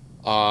all.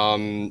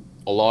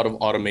 A lot of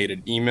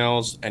automated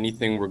emails.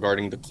 Anything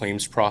regarding the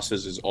claims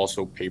process is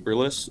also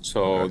paperless,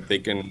 so okay. They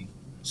can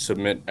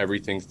submit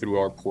everything through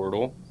our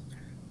portal,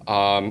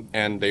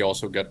 and they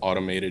also get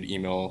automated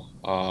email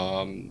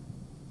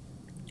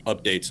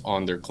updates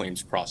on their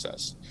claims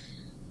process.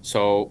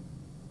 So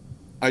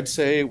I'd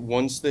say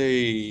once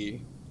they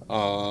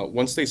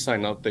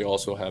sign up, they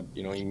also have,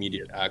 you know,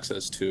 immediate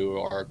access to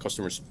our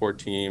customer support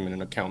team and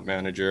an account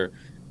manager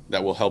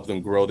that will help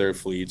them grow their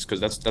fleets, because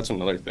that's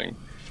another thing.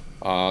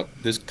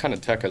 This kind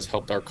of tech has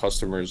helped our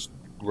customers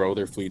grow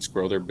their fleets,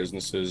 grow their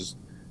businesses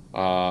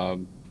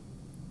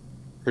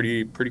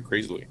pretty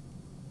crazily.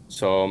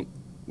 So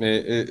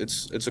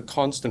it's a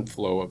constant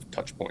flow of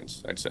touch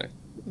points, I'd say.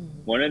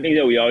 One of the things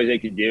that we always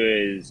like to do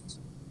is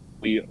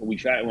we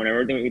try,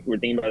 whenever we're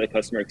thinking about the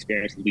customer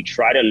experience, we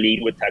try to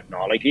lead with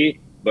technology,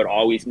 but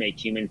always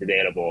make humans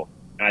available.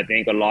 And I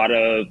think a lot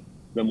of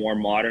the more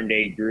modern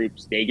day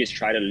groups, they just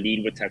try to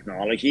lead with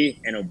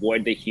technology and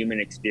avoid the human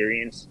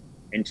experience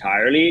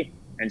entirely.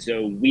 And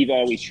so we've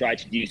always tried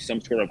to do some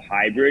sort of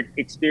hybrid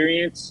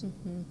experience.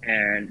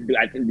 And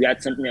I think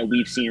that's something that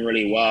we've seen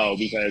really well,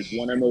 because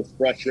one of the most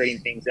frustrating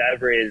things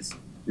ever is,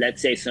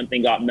 let's say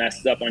something got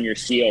messed up on your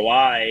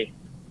COI,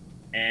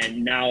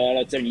 and now all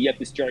of a sudden you have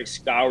to start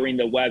scouring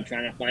the web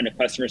trying to find a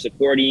customer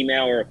support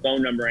email or a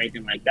phone number or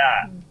anything like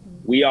that.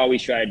 We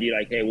always try to be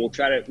like, hey,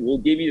 we'll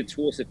give you the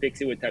tools to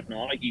fix it with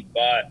technology,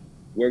 but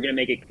we're going to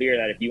make it clear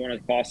that if you want to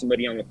call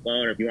somebody on the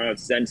phone, or if you want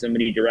to send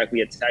somebody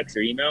directly a text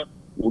or email,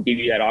 we'll give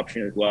you that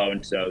option as well.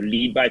 And so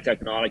lead by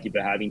technology,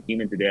 but having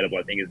humans available,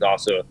 I think, is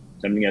also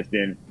something that's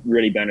been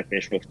really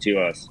beneficial to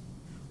us.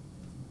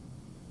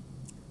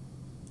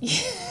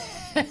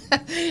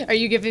 Are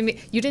you giving me?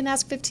 You didn't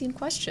ask 15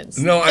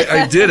 questions. No,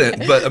 I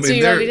didn't. But I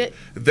mean, So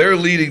they're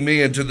leading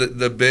me into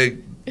the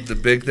big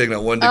thing I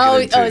wanted to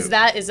get into. Oh,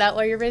 is that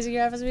why you're raising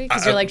your eyebrows at me?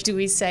 Because you're like, do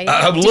we say?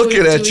 I'm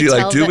looking at you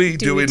like, do we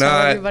tell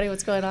not? Everybody,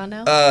 what's going on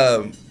now?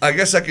 I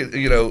guess I could,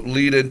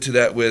 lead into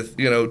that with,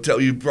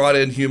 tell you brought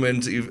in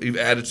humans, you've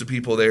added some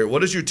people there. What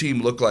does your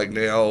team look like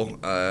now?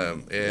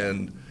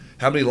 And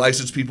how many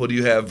licensed people do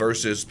you have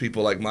versus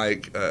people like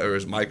Mike or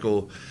is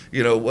Michael?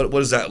 What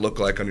does that look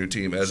like on your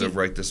team as of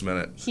right this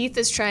minute? Heath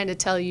is trying to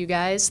tell you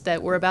guys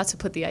that we're about to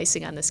put the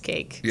icing on this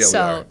cake.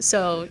 Yeah,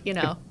 so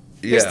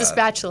here's the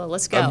spatula.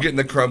 Let's go. I'm getting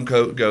the crumb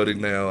coating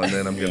now, and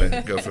then I'm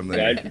gonna go from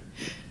there.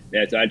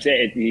 So I'd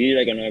say if you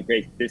like another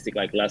great statistic,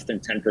 like less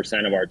than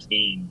 10% of our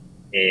team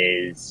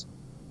is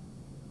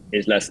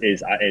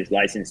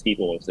licensed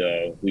people.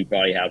 So we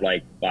probably have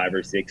like 5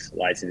 or 6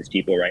 licensed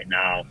people right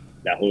now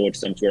that hold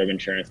some sort of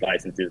insurance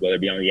licenses, whether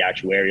it be on the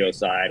actuarial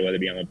side, whether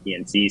it be on the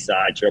PNC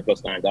side,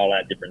 surplus lines, all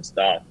that different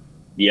stuff.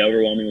 The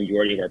overwhelming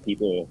majority of our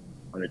people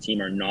on the team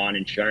are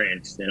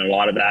non-insurance, and a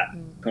lot of that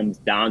comes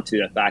down to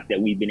the fact that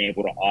we've been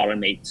able to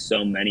automate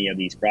so many of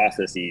these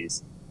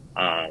processes.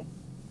 One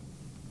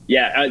of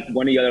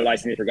the other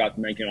licenses I forgot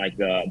to mention, like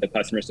the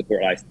customer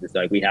support licenses.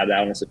 Like we have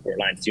that on the support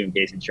lines too in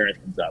case insurance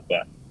comes up.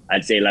 But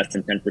I'd say less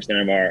than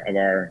 10% of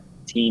our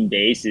team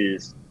base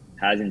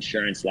has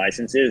insurance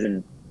licenses,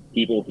 and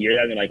people hear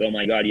that and they're like, oh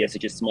my God, you have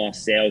such a small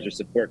sales or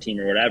support team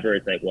or whatever.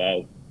 It's like,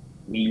 well,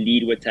 we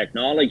lead with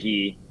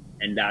technology,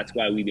 and that's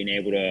why we've been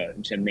able to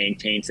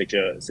maintain such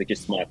a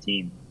small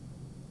team.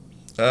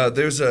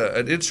 There's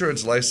an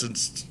insurance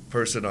licensed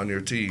person on your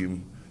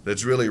team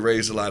that's really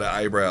raised a lot of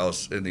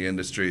eyebrows in the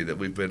industry that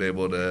we've been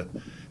able to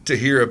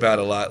hear about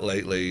a lot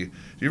lately. Do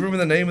you remember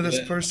the name of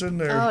this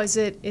person? Or? Oh, is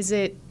it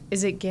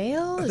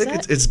Gail? I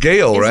think it's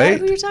Gail, right? Is that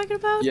who you're talking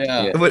about?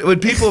 Yeah. When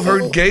people have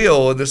heard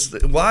Gail,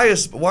 why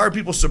are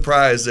people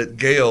surprised that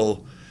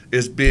Gail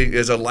is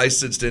a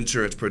licensed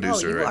insurance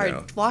producer right now?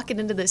 You are walking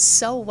into this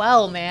so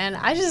well, man.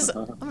 I'm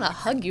gonna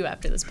hug you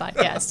after this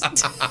podcast.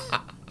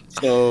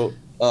 So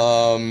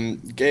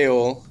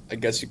Gail, I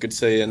guess you could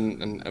say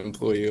an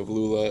employee of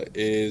Lula,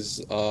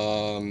 is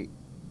a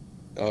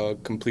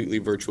completely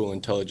virtual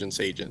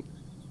intelligence agent.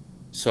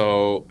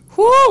 So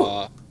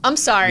I'm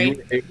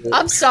sorry.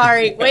 I'm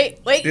sorry. Wait.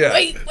 What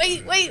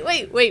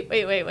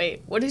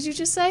did you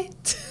just say?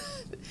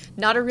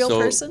 Not a real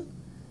person?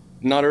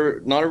 Not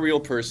a real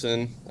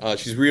person.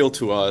 She's real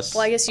to us.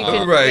 Well, I guess you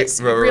could.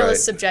 Real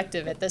is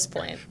subjective at this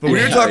point. But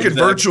when you're talking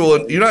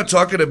virtual, you're not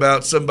talking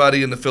about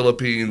somebody in the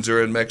Philippines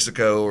or in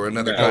Mexico or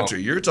another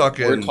country. We're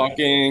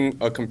talking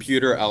a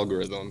computer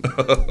algorithm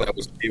that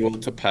was able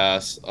to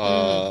pass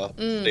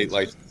state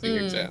licensing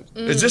exams.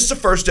 Is this the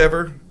first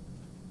ever?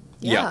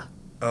 Yeah.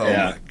 Oh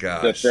my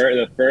gosh.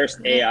 The first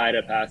AI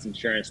to pass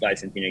insurance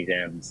licensing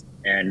exams,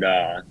 and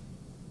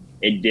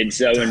it did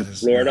so in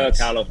Florida, nuts.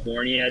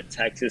 California,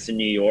 Texas, and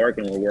New York,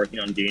 and we're working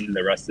on doing in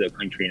the rest of the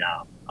country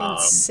now.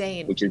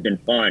 Insane. Which has been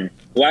fun.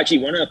 Well, actually,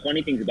 one of the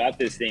funny things about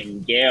this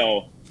thing,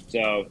 Gail,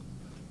 so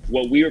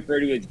what we refer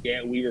to as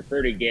Gail, we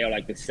refer to Gail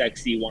like the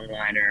sexy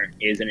one-liner,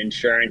 is an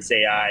insurance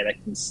AI that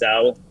can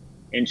sell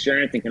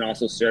insurance and can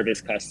also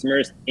service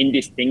customers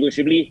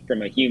indistinguishably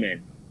from a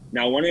human.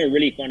 Now, one of the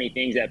really funny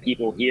things that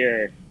people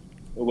hear,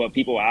 or what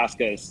people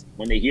ask us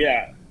when they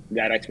hear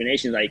that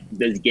explanation is like,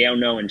 does Gail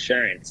know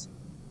insurance?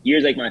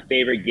 Here's like my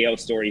favorite Gail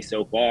story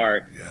so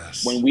far.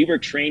 Yes. When we were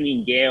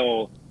training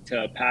Gail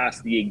to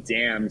pass the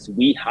exams,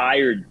 we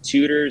hired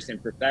tutors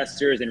and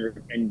professors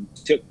and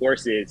took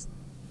courses.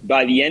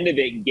 By the end of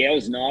it,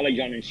 Gail's knowledge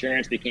on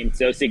insurance became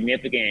so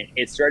significant,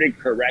 it started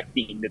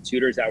correcting the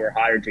tutors that were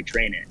hired to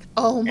train it.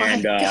 Oh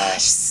my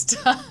gosh,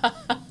 stop.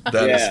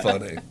 That is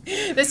funny.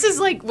 This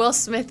is like Will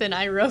Smith and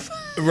iRobot.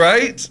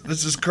 Right?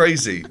 This is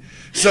crazy.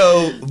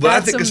 So, what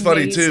I think is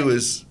funny too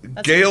is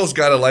Gail's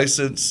got a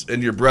license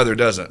and your brother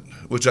doesn't,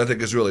 which I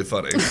think is really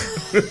funny.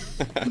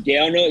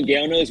 Gail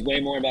knows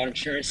way more about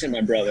insurance than my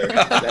brother.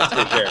 That's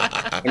for sure.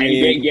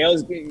 And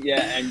Gail's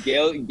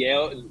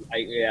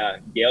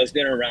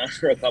been around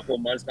for a couple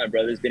of months. My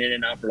brother's been in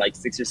and out for like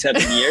 6 or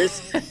 7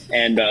 years,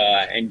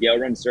 and Gail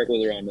runs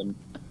circles around him.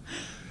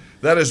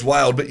 That is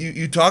wild. But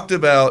you talked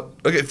about,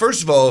 okay,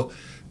 first of all,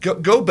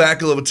 go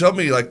back a little bit. Tell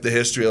me like the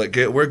history, like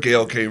where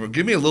Gail came from.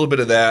 Give me a little bit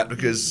of that,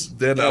 because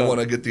then I want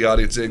to get the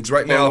audience in. Because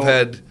right now I've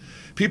had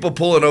people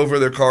pulling over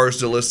their cars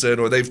to listen,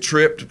 or they've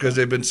tripped because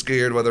they've been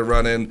scared while they're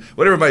running,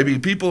 whatever it might be.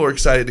 People are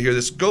excited to hear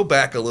this. Go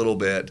back a little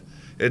bit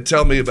and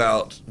tell me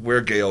about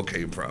where Gail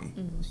came from.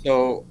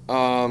 So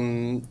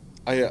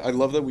I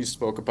love that we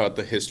spoke about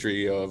the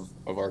history of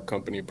our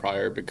company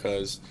prior,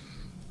 because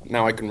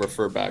now I can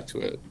refer back to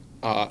it.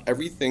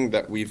 Everything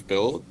that we've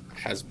built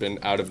has been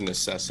out of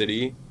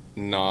necessity,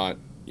 not,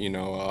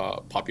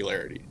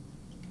 popularity.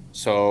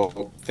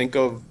 So think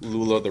of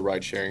Lula, the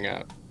ride-sharing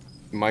app.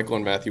 Michael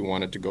and Matthew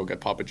wanted to go get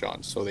Papa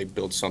John's, so they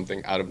built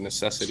something out of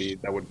necessity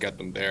that would get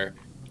them there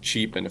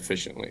cheap and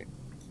efficiently.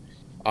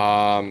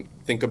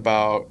 Think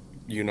about,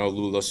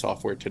 Lula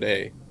software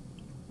today.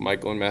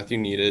 Michael and Matthew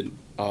needed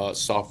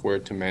software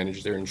to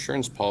manage their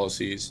insurance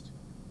policies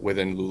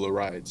within Lula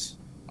Rides.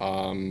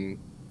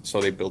 So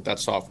they built that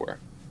software,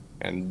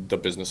 and the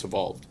business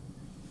evolved.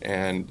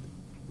 And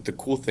the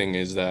cool thing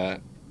is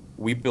that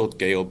we built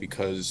Gail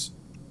because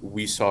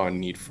we saw a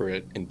need for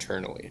it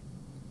internally.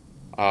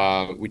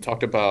 We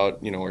talked about,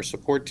 our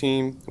support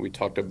team. We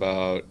talked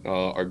about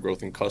our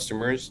growth in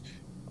customers.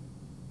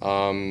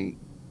 One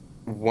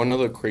of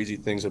the crazy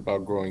things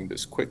about growing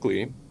this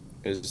quickly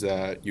is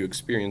that you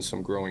experience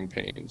some growing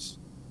pains.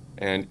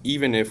 And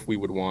even if we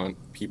would want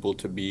people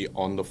to be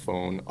on the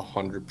phone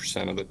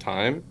 100% of the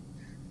time,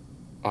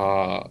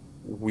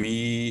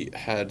 we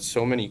had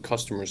so many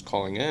customers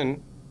calling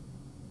in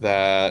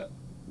that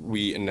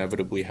we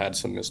inevitably had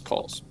some missed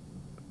calls.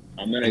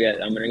 I'm gonna get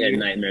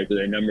nightmares with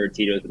the number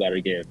Tito's about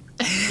to give.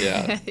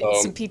 Yeah,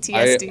 some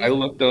PTSD. I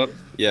looked up.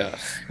 Yeah,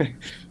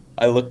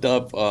 I looked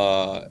up.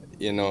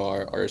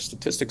 Our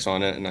statistics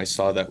on it, and I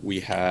saw that we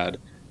had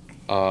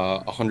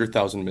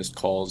 100,000 missed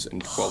calls in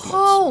 12 months.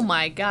 Oh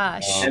my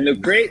gosh! And the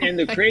great thing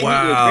about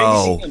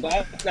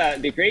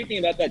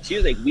that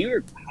too, like, we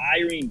were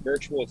hiring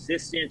virtual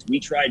assistants. We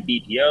tried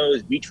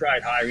BPOs. We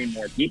tried hiring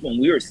more people, and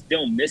we were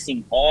still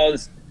missing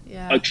calls.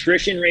 Yeah.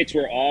 Attrition rates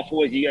were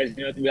awful, as you guys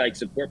know, to be like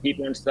support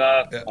people and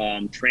stuff. Yeah.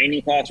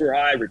 Training costs were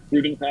high.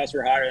 Recruiting costs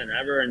were higher than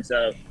ever. And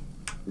so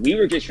we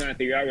were just trying to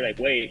figure out, we're like,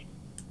 wait,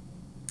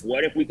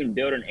 what if we can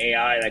build an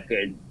AI that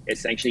could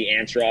essentially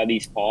answer all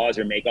these calls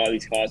or make all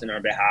these calls on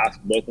our behalf,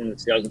 both on the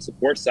sales and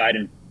support side?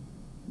 And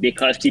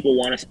because people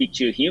want to speak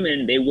to a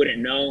human, they wouldn't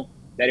know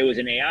that it was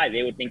an AI.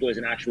 They would think it was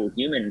an actual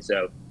human. And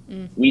so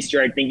we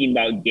started thinking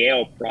about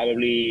Gail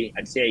probably,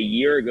 I'd say, a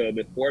year ago,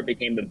 before it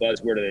became the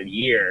buzzword of the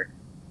year.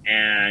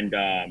 And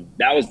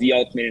that was the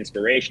ultimate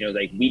inspiration. It was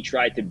like, we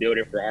tried to build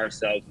it for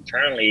ourselves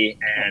internally.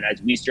 And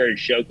as we started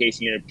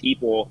showcasing it to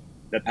people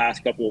the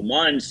past couple of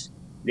months,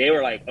 they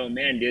were like, oh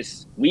man,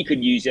 we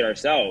could use it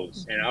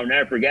ourselves. And I'll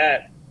never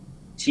forget,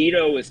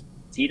 Tito was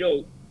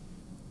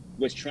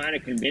trying to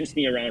convince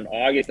me around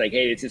August, like,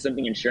 hey, this is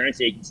something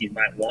insurance agencies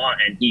might want.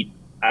 And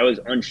I was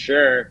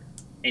unsure,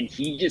 and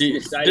he just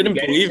decided didn't to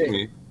get believe into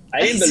me. it.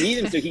 I didn't believe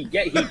him. So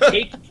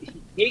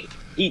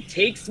he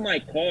takes my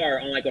car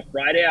on like a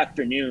Friday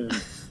afternoon,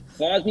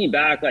 calls me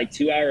back like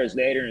 2 hours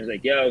later, and is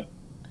like, yo,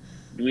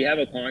 do we have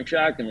a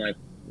contract? I'm like,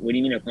 what do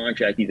you mean a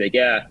contract? He's like,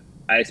 yeah,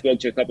 I spoke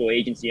to a couple of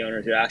agency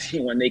owners. They're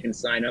asking when they can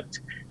sign up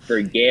for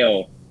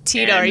Gail.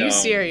 Tito, are you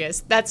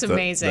serious? That's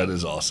amazing. That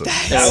is awesome.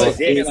 That was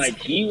it. Like,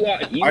 he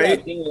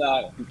walked in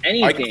without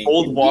anything. I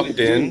cold walked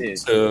in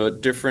to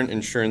different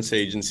insurance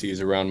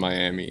agencies around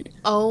Miami.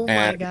 Oh my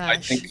and gosh. I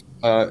think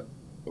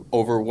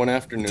over one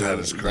afternoon, That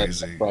is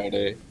crazy.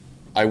 Friday,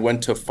 I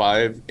went to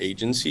 5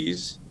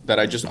 agencies that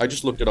I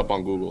just looked it up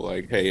on Google,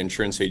 like, hey,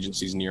 insurance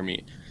agencies near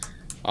me.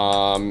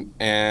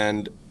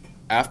 And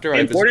after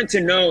important to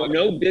know,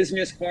 no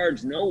business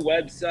cards, no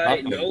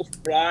website, no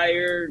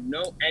flyer,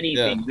 no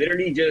anything. Yeah.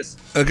 Literally just.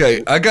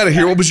 Okay, I got to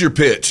hear, what was your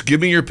pitch?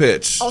 Give me your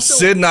pitch. Also-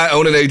 Sid and I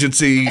own an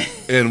agency,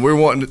 and we're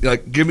wanting,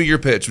 give me your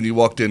pitch when you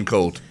walked in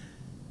cold.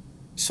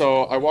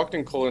 So I walked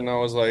in cold, and I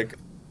was like,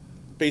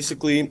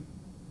 basically,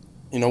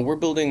 we're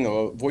building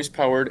a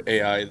voice-powered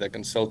AI that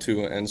can sell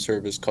to and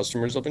service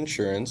customers of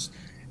insurance.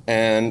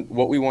 And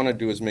what we want to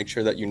do is make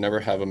sure that you never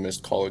have a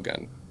missed call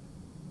again.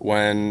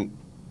 When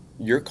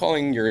you're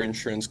calling your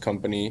insurance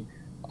company,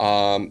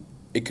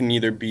 it can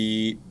either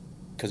be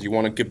because you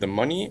want to give them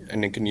money,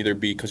 and it can either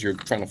be because you're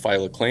trying to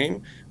file a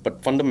claim.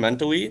 But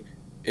fundamentally,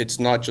 it's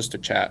not just a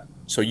chat.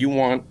 So you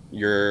want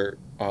your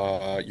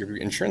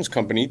insurance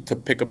company to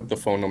pick up the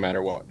phone no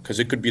matter what, because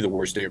it could be the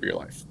worst day of your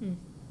life.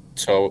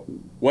 So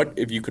what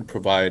if you could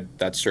provide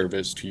that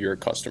service to your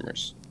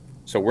customers?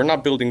 So we're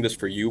not building this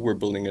for you. We're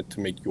building it to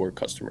make your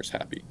customers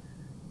happy.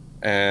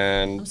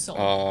 And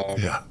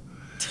Yeah.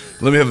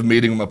 Let me have a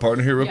meeting with my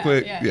partner here real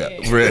quick. Yeah.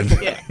 We're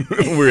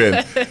in. We're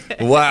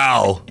in.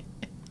 Wow.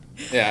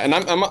 yeah, and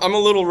I'm a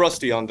little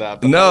rusty on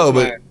that. But No,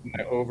 that was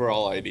my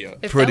overall idea.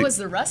 If pretty- that was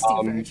the rusty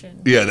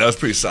version. Yeah, that was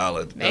pretty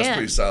solid. That was Man.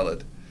 pretty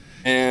solid.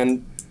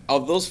 And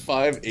of those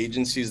 5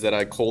 agencies that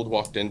I cold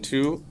walked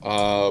into,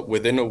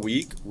 within a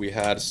week, we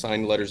had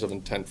signed letters of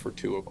intent for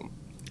 2 of them.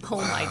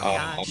 Oh my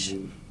gosh.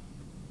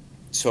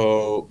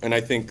 So, and I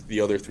think the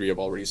other 3 have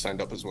already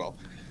signed up as well.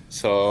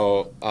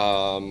 So,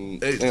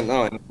 and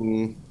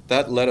the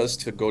that led us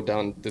to go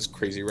down this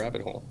crazy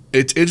rabbit hole.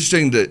 It's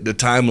interesting the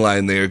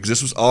timeline there, because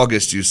this was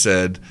August, you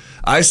said.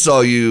 I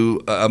saw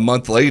you a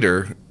month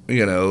later,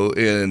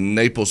 in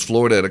Naples,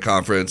 Florida at a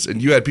conference,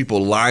 and you had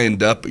people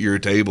lined up at your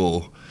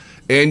table,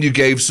 and you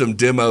gave some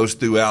demos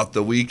throughout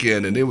the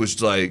weekend, and it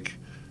was like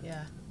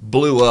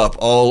blew up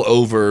all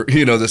over,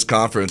 this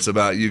conference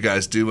about you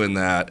guys doing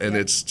that. And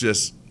it's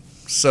just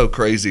so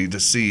crazy to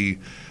see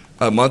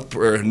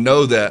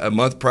know that a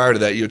month prior to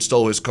that you had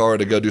stole his car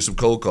to go do some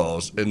cold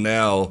calls, and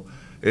now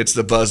it's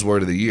the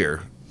buzzword of the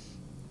year.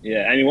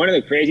 Yeah, I mean, one of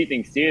the crazy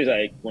things too is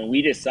like when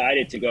we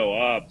decided to go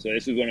up, so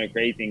this was one of the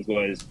crazy things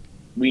was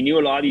we knew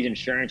a lot of these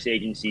insurance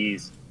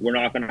agencies were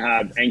not going to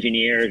have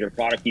engineers or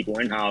product people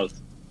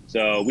in-house.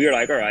 So we were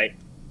like, all right,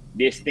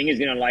 this thing is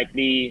going to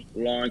likely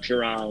launch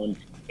around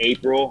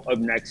April of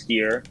next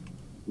year.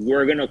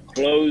 We're going to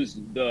close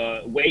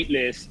the wait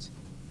list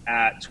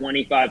at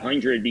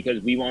 2,500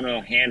 because we want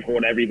to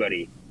handhold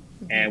everybody.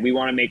 And we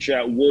want to make sure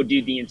that we'll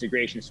do the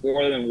integrations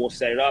for them, and we'll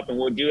set it up, and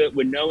we'll do it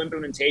with no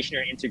implementation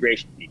or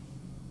integration fee.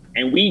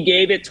 And we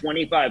gave it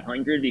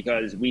 2,500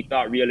 because we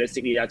thought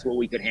realistically that's what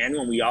we could handle.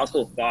 And we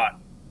also thought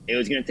it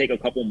was going to take a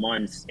couple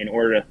months in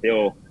order to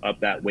fill up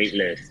that wait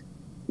list.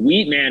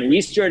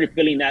 We started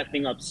filling that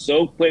thing up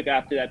so quick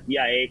after that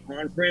PIA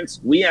conference,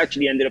 we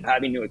actually ended up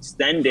having to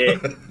extend it.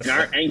 And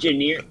our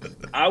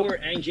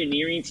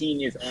engineering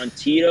team is on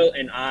Tito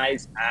and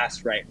I's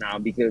ass right now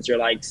because they're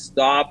like,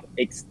 stop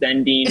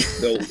extending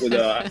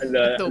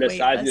the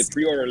size of the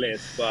pre-order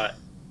list. But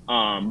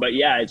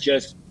yeah,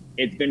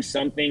 it's been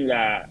something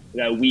that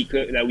we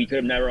could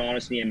have never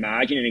honestly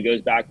imagined. And it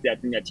goes back to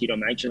that thing that Tito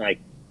mentioned,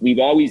 like, we've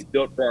always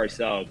built for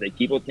ourselves. Like,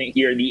 people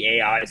hear the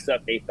AI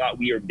stuff, they thought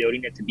we were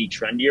building it to be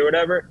trendy or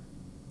whatever.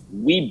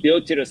 We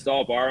built it to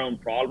solve our own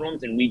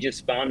problems, and we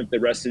just found that the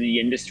rest of the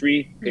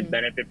industry could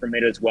benefit from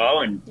it as well.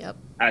 And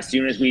as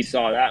soon as we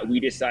saw that, we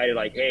decided,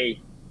 like,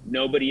 hey,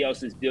 nobody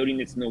else is building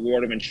this in the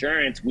world of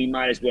insurance. We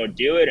might as well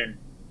do it. And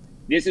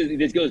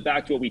this goes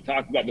back to what we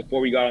talked about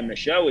before we got on the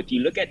show. If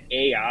you look at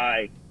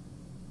AI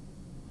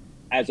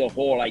as a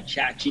whole, like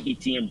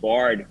ChatGPT and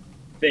Bard,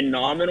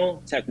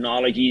 phenomenal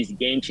technologies,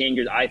 game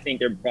changers. I think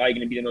they're probably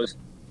going to be the most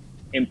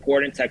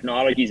important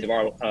technologies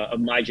of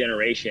my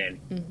generation.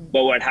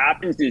 But what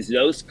happens is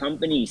those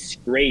companies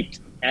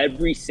scraped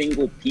every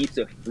single piece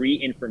of free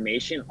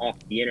information off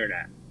the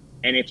internet.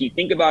 And if you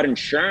think about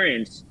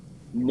insurance,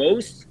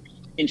 most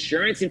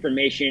insurance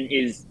information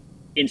is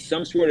in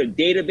some sort of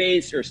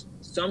database or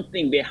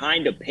something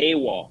behind a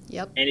paywall.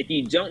 And if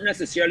you don't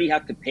necessarily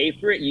have to pay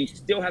for it, you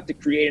still have to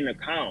create an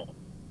account.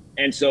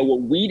 And so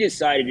what we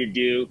decided to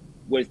do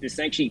was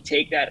essentially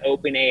take that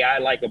open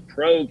AI-like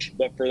approach,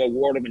 but for the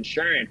world of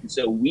insurance. And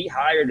so we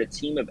hired a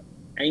team of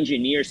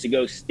engineers to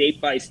go state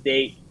by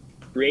state,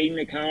 creating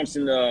accounts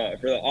for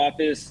the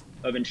Office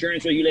of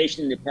Insurance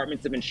Regulation,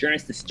 Departments of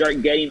Insurance, to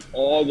start getting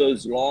all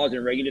those laws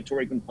and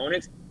regulatory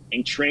components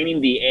and training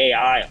the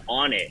AI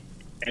on it.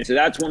 And so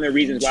that's one of the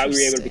reasons why we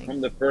were able to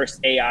become the first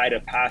AI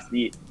to pass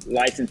the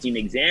licensing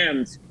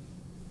exams.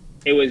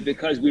 It was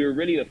because we were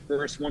really the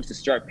first ones to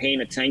start paying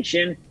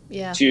attention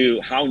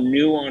to how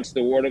nuanced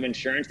the world of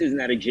insurance is, and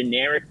that a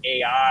generic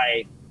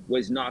AI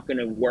was not going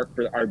to work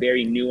for our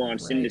very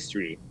nuanced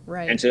industry.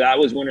 And so that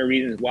was one of the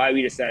reasons why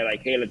we decided,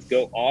 like, hey, let's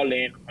go all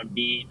in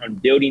on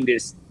building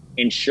this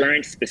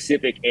insurance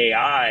specific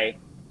AI.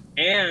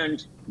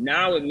 And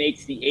now it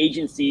makes the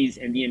agencies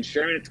and the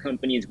insurance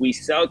companies we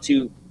sell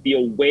to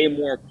feel way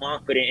more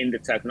confident in the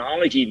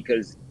technology,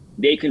 because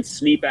they can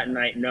sleep at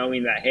night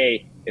knowing that,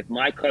 hey, if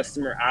my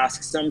customer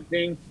asks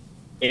something,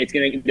 they're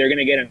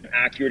gonna get an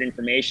accurate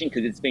information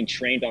because it's been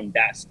trained on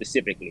that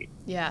specifically.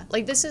 Yeah,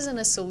 like, this isn't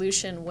a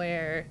solution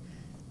where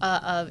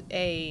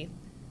a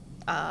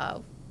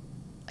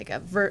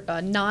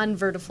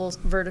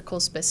non-vertical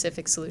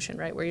specific solution,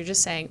 right? Where you're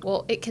just saying,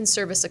 well, it can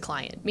service a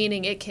client,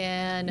 meaning it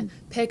can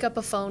pick up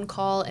a phone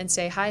call and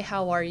say, hi,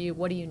 how are you?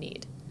 What do you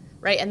need?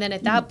 Right? And then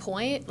at that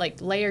point, like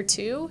layer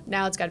 2,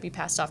 now it's got to be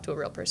passed off to a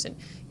real person.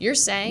 You're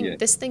saying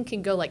this thing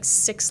can go like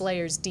 6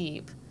 layers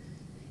deep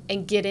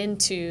and get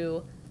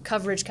into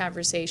coverage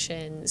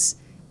conversations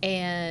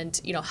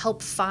and,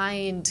 help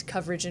find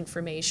coverage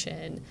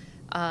information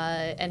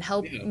and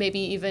help maybe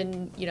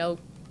even,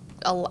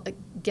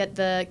 get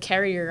the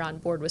carrier on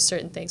board with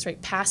certain things, right?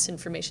 Pass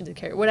information to the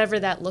carrier, whatever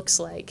that looks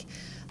like.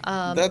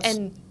 Go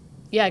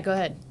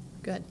ahead.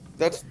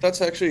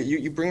 That's actually,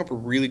 you bring up a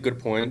really good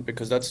point,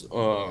 because that's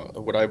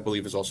what I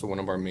believe is also one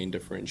of our main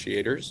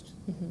differentiators,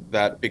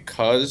 that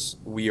because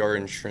we are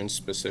insurance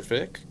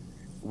specific,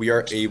 we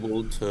are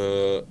able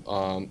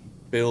to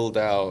build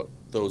out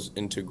those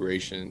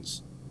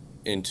integrations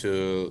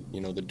into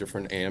the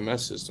different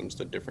AMS systems,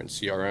 the different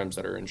CRMs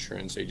that are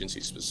insurance agency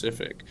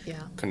specific,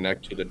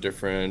 connect to the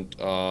different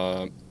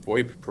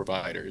VoIP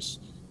providers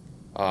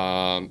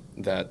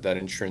that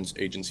insurance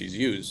agencies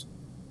use.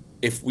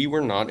 If we were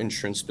not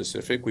insurance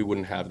specific, we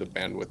wouldn't have the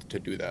bandwidth to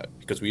do that,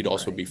 because we'd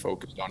also be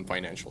focused on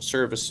financial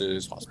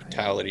services,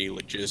 hospitality,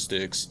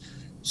 logistics,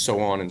 so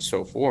on and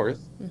so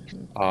forth.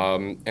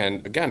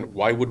 And again,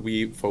 why would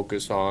we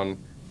focus on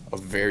a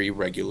very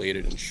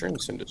regulated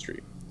insurance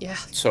industry. Yeah.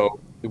 So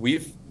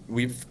we've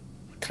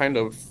kind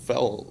of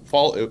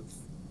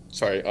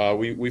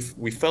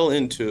we fell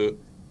into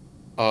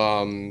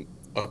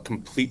a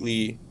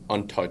completely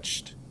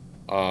untouched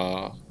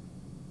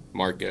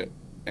market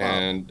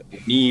and a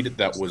need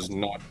that was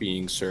not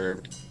being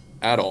served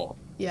at all.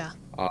 Yeah.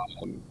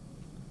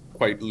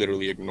 Quite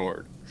literally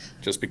ignored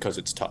just because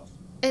it's tough.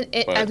 And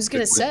I was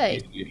going to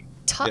say,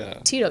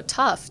 Tito,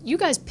 tough. You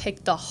guys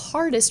picked the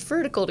hardest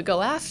vertical to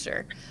go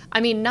after. I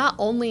mean, not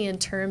only in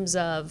terms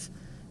of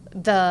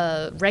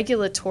the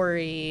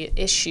regulatory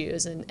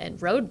issues and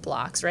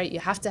roadblocks, right? You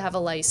have to have a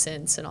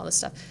license and all this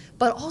stuff,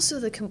 but also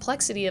the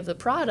complexity of the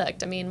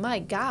product. I mean, my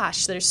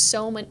gosh, there's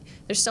so much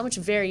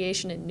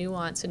variation and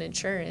nuance in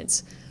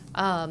insurance.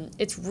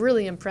 It's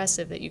really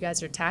impressive that you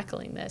guys are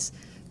tackling this.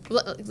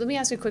 Let me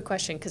ask you a quick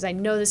question, because I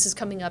know this is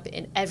coming up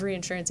in every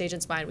insurance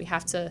agent's mind. We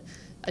have to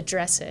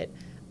address it.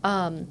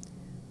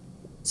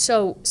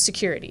 So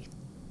security,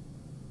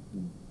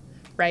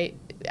 right?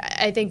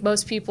 I think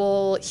most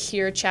people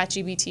hear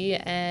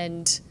ChatGPT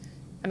and,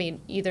 I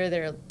mean, either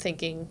they're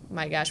thinking,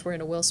 my gosh, we're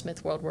in a Will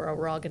Smith world where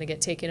we're all going to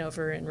get taken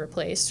over and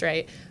replaced,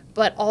 right?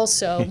 But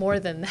also, more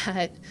than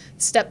that,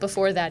 step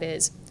before that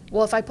is,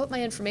 well, if I put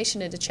my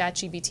information into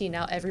ChatGPT,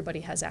 now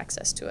everybody has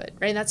access to it,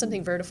 right? And that's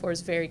something Vertafore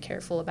is very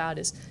careful about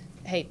is,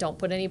 hey, don't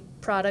put any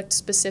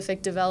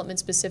product-specific,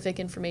 development-specific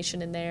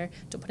information in there.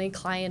 Don't put any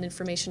client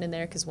information in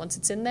there, because once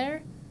it's in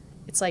there,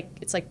 it's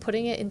like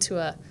putting it into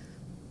a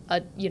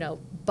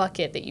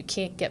bucket that you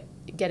can't get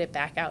it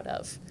back out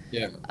of.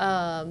 Yeah.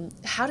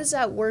 How does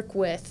that work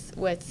with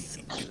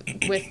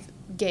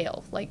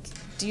Gail? Like,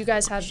 do you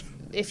guys have,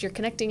 if you're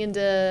connecting into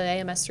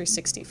AMS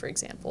 360, for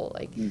example,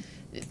 like,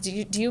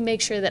 do you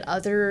make sure that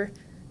other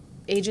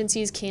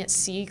agencies can't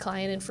see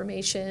client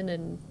information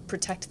and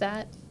protect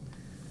that?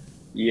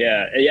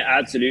 Yeah,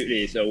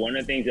 absolutely. So one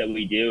of the things that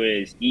we do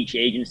is each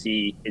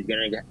agency is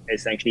going to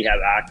essentially have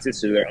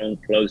access to their own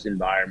closed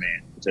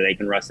environment, so they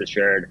can rest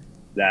assured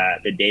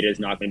that the data is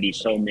not going to be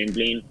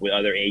co-mingling with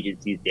other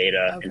agencies'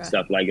 data and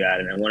stuff like that.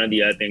 And then one of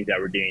the other things that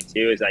we're doing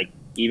too is, like,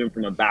 even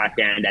from a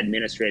back-end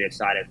administrative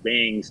side of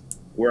things,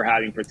 we're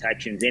having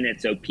protections in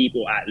it so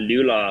people at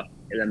Lula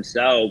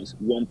themselves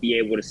won't be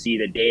able to see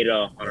the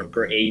data on a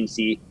per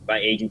agency by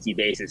agency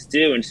basis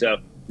too. And so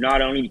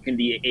not only can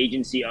the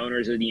agency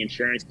owners or the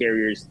insurance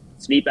carriers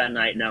sleep at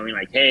night knowing,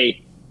 like,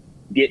 hey,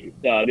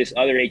 this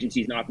other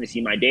agency is not going to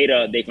see my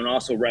data, they can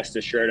also rest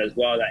assured as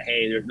well that,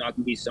 hey, there's not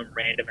going to be some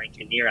random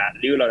engineer at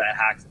Lula that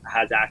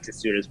has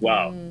access to it as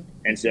well.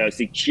 And so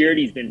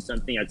security has been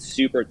something that's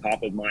super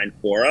top of mind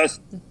for us.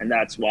 And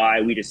that's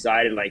why we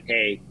decided, like,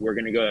 hey, we're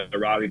going to go a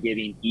route of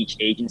giving each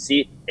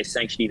agency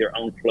essentially their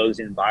own closed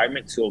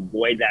environment to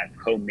avoid that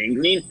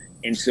commingling,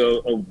 and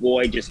so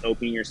avoid just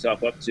opening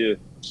yourself up to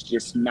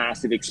this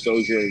massive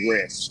exposure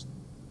risk.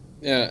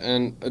 Yeah,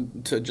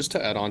 and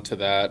to add on to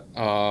that,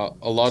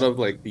 a lot of,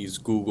 like, these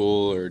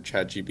Google or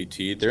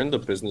ChatGPT, they're in the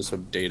business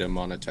of data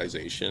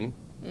monetization.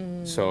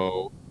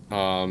 So,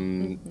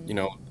 you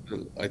know,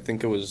 I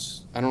think it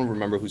was, I don't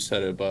remember who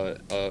said it,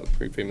 but a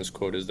pretty famous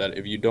quote is that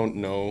if you don't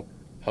know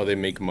how they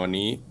make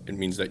money, it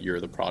means that you're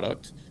the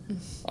product.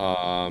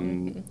 I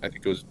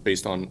think it was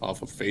based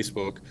off of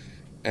Facebook,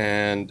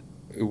 and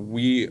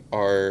we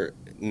are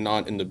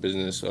not in the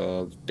business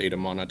of data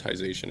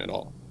monetization at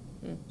all.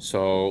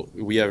 So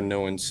we have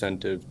no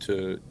incentive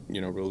to,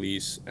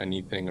 release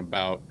anything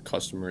about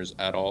customers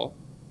at all,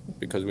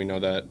 because we know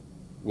that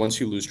once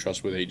you lose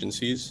trust with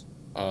agencies,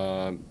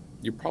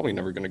 you're probably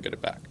never going to get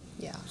it back.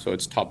 Yeah. So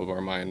it's top of our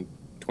mind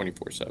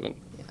 24/7.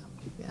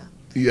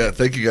 Yeah,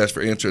 thank you guys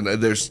for answering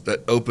that.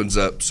 That opens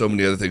up so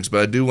many other things,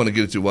 but I do want to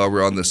get into, while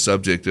we're on this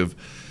subject, of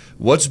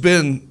what's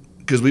been,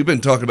 because we've been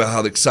talking about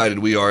how excited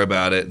we are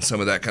about it and some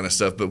of that kind of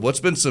stuff, but what's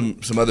been some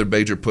other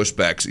major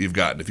pushbacks that you've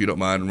gotten, if you don't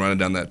mind running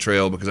down that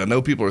trail, because I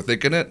know people are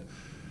thinking it.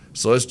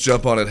 So let's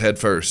jump on it head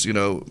first.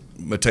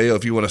 Mateo,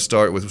 if you want to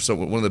start with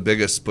one of the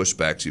biggest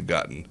pushbacks you've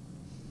gotten.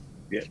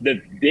 Yeah,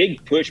 the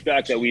big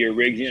pushback that we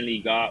originally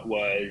got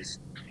was,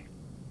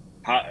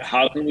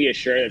 how can we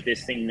assure that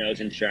this thing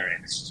knows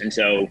insurance? And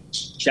so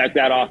check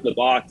that off the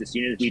box. As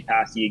soon as we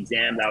passed the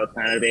exam, that was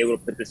kind of able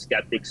to put the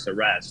skeptics to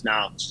rest.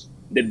 Now,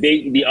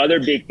 the other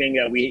big thing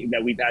that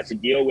we've had to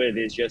deal with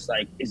is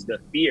is the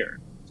fear.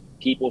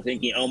 People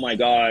thinking, oh my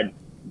God,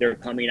 they're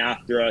coming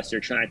after us, they're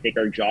trying to take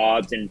our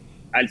jobs. And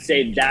I'd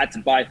say that's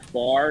by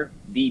far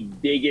the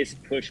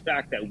biggest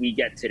pushback that we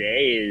get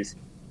today is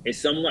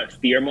somewhat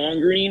fear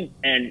mongering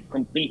and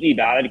completely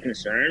valid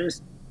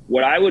concerns.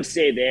 What I would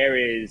say there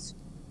is,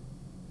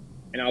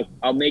 and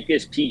I'll make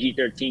this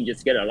PG-13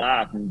 just to get a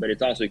laugh, but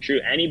it's also true.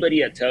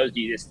 Anybody that tells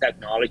you this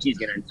technology is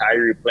going to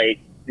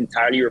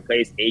entirely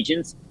replace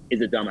agents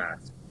is a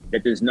dumbass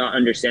that does not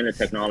understand the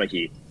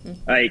technology.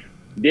 Like,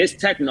 this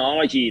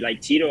technology,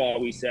 like Tito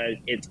always says,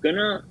 it's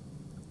gonna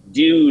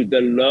do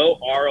the low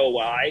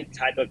ROI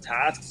type of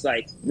tasks,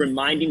 like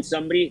reminding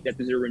somebody that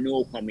there's a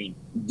renewal coming,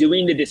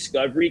 doing the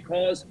discovery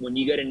calls when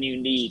you get a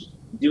new need,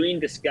 doing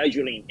the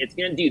scheduling. It's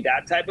going to do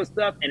that type of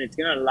stuff, and it's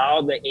going to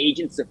allow the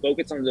agents to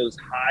focus on those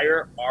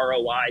higher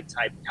ROI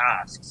type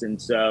tasks.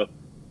 And so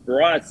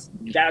for us,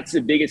 that's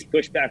the biggest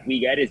pushback we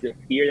get, is the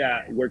fear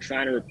that we're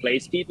trying to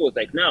replace people. It's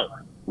like, no,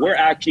 we're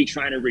actually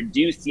trying to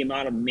reduce the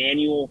amount of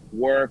manual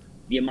work,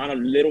 the amount of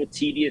little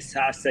tedious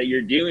tasks that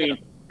you're doing,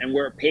 and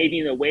we're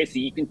paving the way so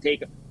you can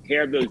take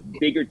care of those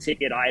bigger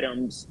ticket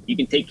items. You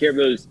can take care of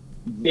those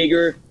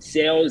bigger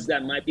sales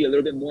that might be a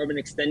little bit more of an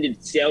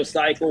extended sales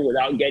cycle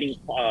without getting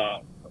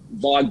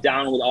bogged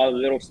down with all the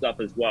little stuff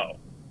as well.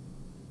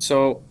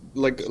 So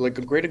like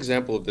a great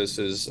example of this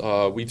is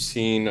we've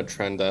seen a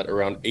trend that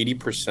around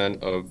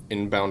 80% of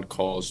inbound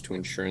calls to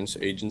insurance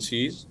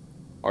agencies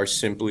are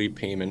simply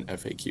payment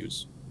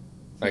FAQs.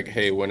 Like,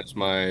 hey, when is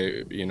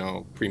my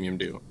premium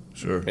due?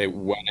 Sure. Hey,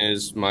 when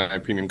is my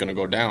premium going to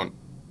go down?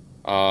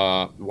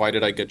 Why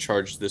did I get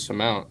charged this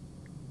amount?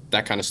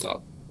 That kind of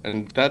stuff.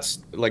 And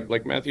that's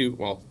like Matthew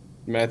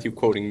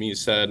quoting me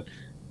said,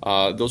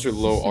 those are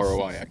low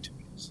ROI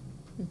activities.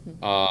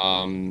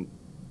 And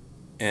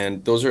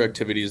those are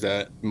activities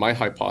that my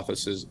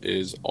hypothesis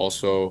is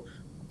also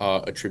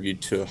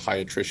attribute to high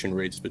attrition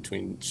rates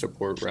between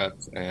support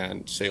reps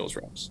and sales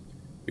reps,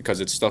 because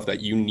it's stuff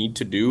that you need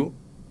to do,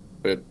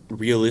 but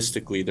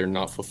realistically, they're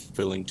not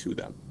fulfilling to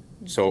them.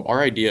 So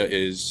our idea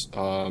is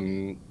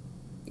to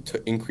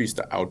increase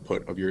the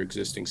output of your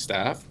existing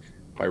staff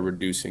by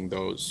reducing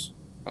those,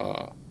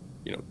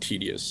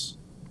 tedious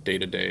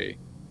day-to-day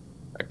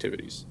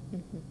activities.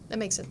 That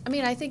makes sense. I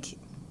mean, I think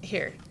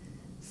here,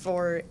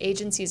 for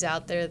agencies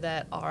out there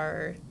that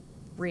are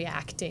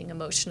reacting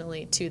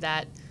emotionally to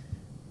that,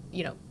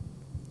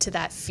 to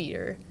that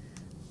fear,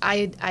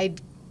 I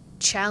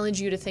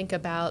challenge you to think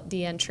about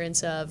the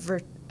entrance of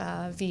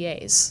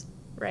VAs,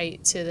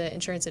 right, to the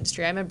insurance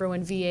industry. I remember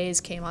when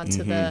VAs came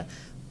onto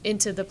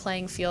into the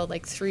playing field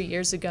like 3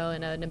 years ago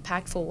in an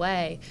impactful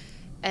way.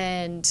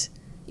 And,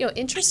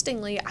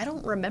 interestingly, I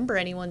don't remember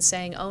anyone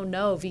saying, oh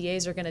no,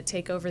 VAs are going to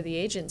take over the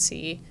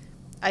agency.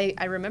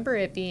 I remember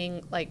it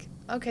being like,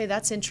 okay,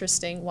 that's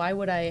interesting. Why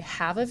would I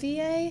have a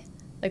VA?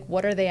 Like,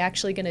 what are they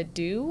actually going to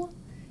do?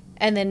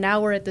 And then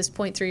now we're at this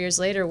point 3 years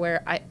later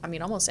where, I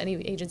mean, almost any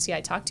agency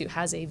I talk to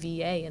has a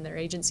VA in their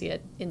agency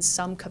in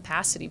some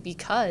capacity,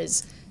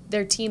 because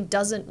their team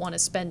doesn't want to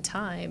spend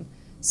time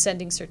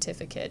sending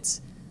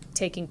certificates,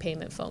 taking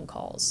payment phone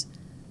calls,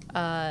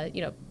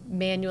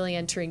 manually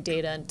entering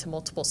data into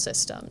multiple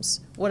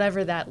systems,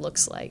 whatever that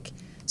looks like.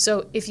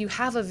 So if you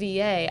have a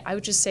VA, I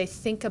would just say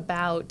think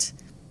about,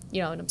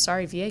 and I'm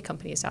sorry, VA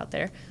companies out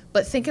there,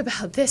 but think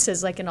about this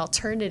as like an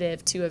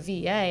alternative to a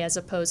VA as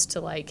opposed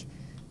to like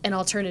an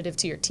alternative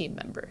to your team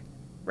member,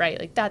 right?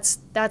 Like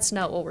that's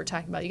not what we're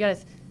talking about. You got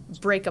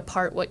to break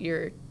apart what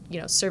your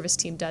service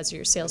team does or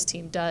your sales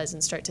team does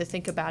and start to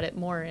think about it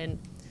more in,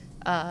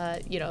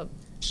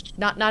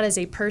 not as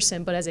a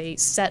person, but as a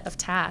set of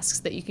tasks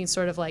that you can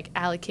sort of like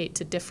allocate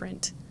to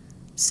different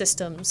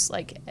systems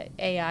like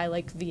AI,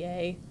 like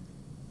VA,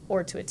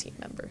 or to a team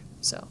member.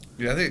 So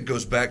yeah, I think it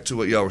goes back to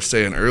what y'all were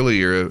saying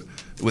earlier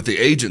with the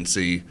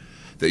agency,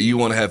 that you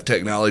want to have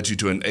technology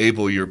to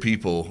enable your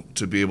people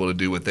to be able to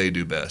do what they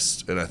do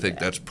best. And I think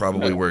that's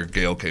probably where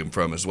Gail came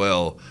from as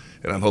well.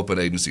 And I'm hoping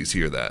agencies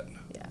hear that.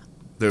 Yeah.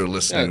 They're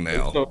listening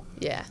now. So,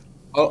 yeah.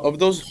 Of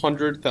those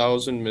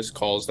 100,000 missed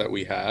calls that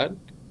we had,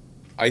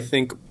 I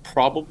think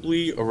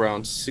probably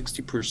around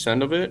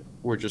 60% of it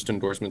were just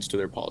endorsements to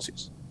their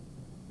policies.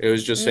 It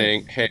was just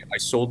saying, hey, I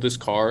sold this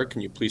car.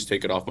 Can you please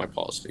take it off my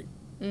policy?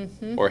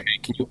 Or, hey,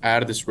 can you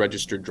add this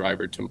registered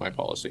driver to my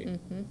policy?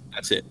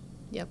 That's it.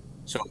 Yep.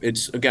 So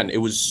it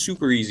was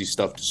super easy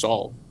stuff to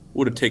solve.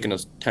 Would have taken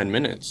us 10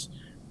 minutes.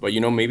 But,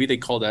 maybe they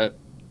called at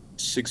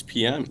 6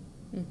 p.m.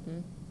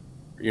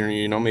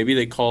 Maybe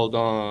they called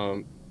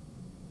on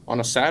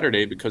a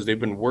Saturday because they've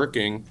been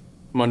working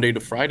Monday to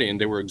Friday and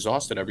they were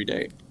exhausted every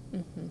day.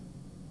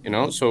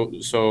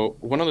 So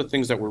one of the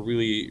things that we're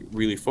really,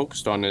 really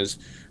focused on is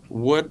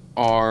what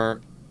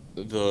are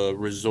the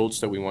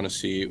results that we want to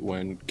see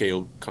when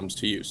Gail comes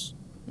to use.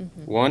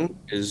 One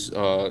is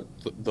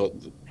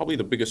probably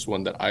the biggest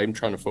one that I'm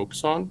trying to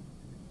focus on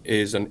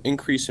is an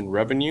increase in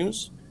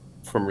revenues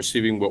from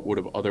receiving what would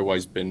have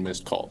otherwise been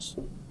missed calls,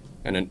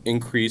 and an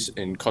increase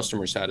in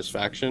customer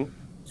satisfaction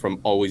from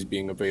always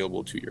being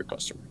available to your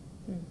customer.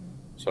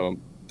 So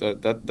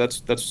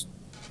that's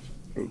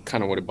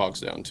kind of what it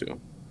bogs down to.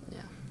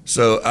 Yeah.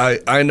 So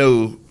I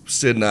know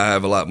Sid and I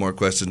have a lot more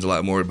questions,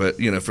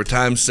 but for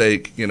time's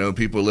sake,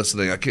 people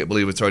listening, I can't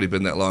believe it's already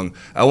been that long.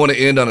 I want to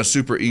end on a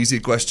super easy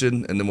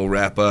question and then we'll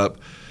wrap up.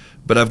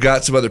 But I've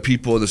got some other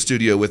people in the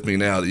studio with me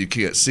now that you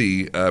can't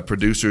see,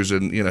 producers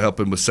and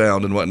helping with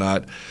sound and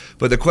whatnot.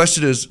 But the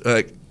question is,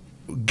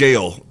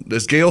 Gail,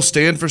 does Gail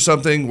stand for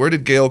something? Where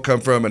did Gail come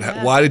from, and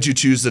why did you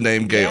choose the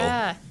name Gail?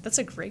 Yeah, that's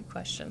a great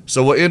question.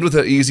 So we'll end with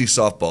an easy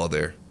softball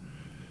there.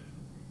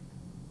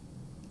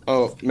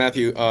 Oh,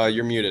 Matthew,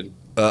 you're muted.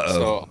 Uh-oh.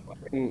 So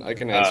I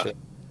can answer.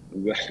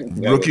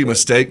 Rookie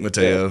mistake,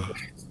 Mateo.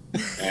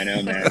 I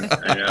know, man.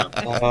 I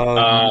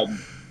know.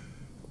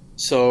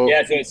 So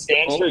it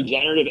stands for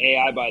Generative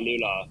AI by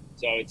Lula.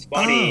 So it's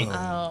funny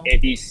Oh.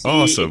 if you see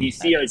Awesome. if you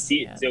see our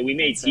so we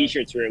made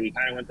T-shirts where we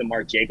kind of went the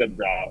Marc Jacobs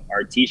route.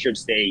 Our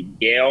T-shirts say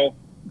Gail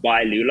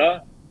by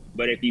Lula,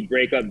 but if you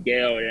break up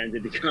Gail, it ends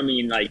up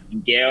becoming like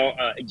Gail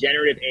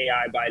Generative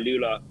AI by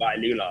Lula,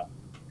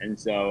 and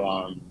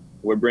so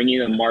we're bringing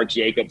the Marc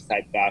Jacobs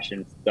type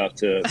fashion stuff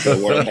to the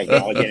world of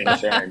technology and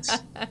insurance.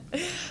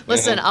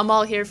 Listen, I'm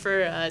all here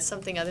for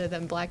something other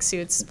than black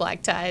suits,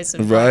 black ties,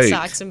 and black Right.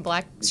 socks and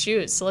black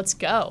shoes. So let's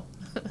go.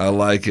 I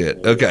like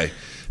it. Okay.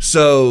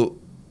 So,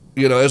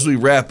 as we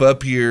wrap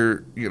up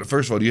here,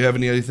 first of all, do you have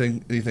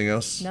anything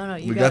else? No,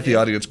 you We got got the it.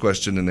 audience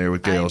question in there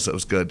with Gail, so that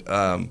was good.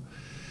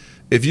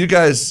 If you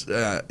guys,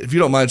 if you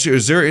don't mind,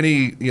 is there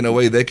any,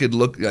 way they could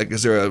look, like,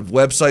 is there a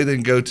website they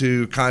can go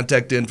to,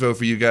 contact info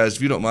for you guys?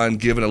 If you don't mind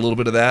giving a little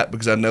bit of that,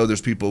 because I know there's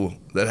people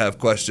that have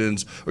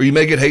questions, or you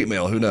may get hate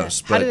mail, who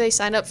knows? How do they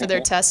sign up for their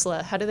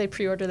Tesla? How do they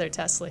pre-order their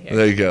Tesla here?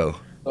 There you go.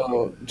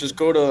 So just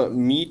go to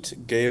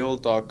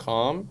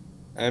meetgail.com,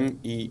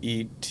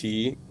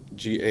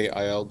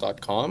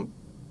 meetgail.com,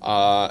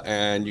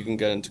 and you can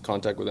get into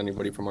contact with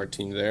anybody from our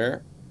team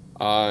there.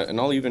 And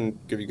I'll even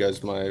give you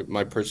guys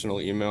my personal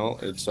email.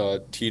 It's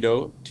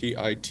Tito,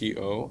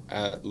 Tito,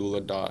 at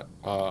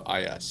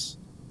lula.is.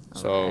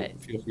 So right.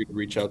 feel free to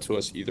reach out to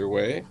us either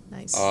way.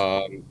 Nice.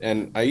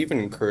 And I even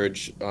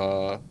encourage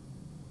the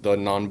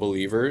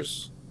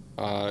non-believers,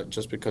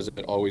 just because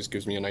it always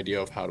gives me an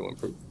idea of how to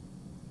improve.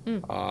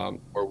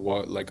 Or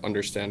what, like,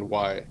 understand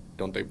why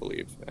don't they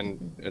believe,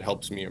 and it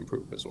helps me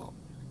improve as well.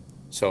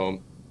 So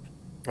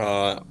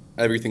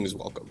everything is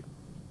welcome.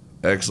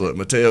 Excellent.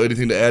 Mateo,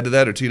 anything to add to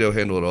that, or Tito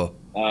handle it all?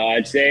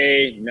 I'd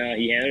say no,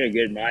 he handled it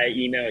good. My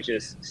email is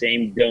just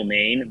same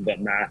domain, but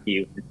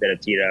Matthew instead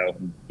of Tito.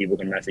 People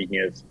can message me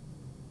as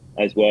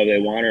well if they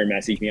want, or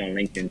message me on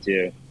LinkedIn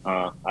too.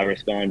 I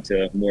respond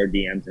to more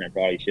DMs than I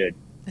probably should.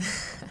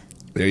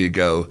 There you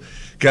go.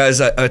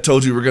 Guys, I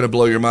told you we're going to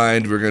blow your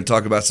mind. We're going to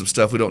talk about some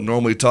stuff we don't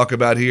normally talk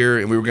about here,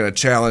 and we were going to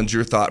challenge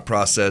your thought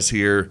process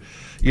here.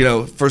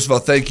 First of all,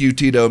 thank you,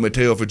 Tito and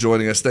Mateo, for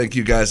joining us. Thank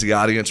you, guys, the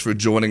audience, for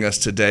joining us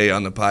today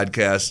on the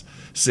podcast.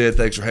 Sid,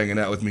 thanks for hanging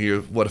out with me here.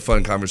 What a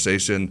fun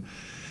conversation.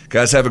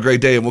 Guys, have a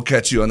great day, and we'll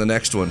catch you on the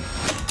next one.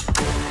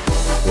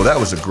 Well, that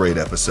was a great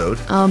episode.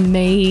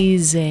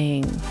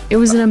 Amazing. It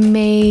was an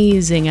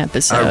amazing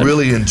episode. I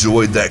really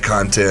enjoyed that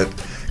content.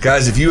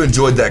 Guys, if you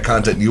enjoyed that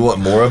content and you want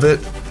more of it,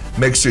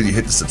 make sure you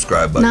hit the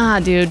subscribe button. Nah,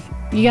 dude.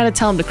 You got to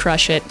tell them to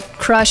crush it.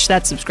 Crush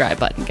that subscribe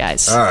button,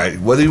 guys. All right.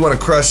 Whether you want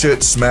to crush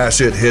it, smash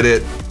it, hit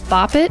it.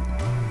 Bop it?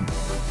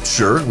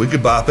 Sure, we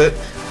could bop it.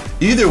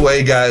 Either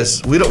way,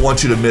 guys, we don't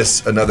want you to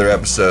miss another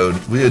episode.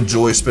 We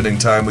enjoy spending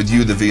time with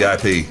you, the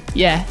VIP.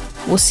 Yeah.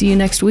 We'll see you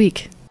next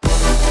week.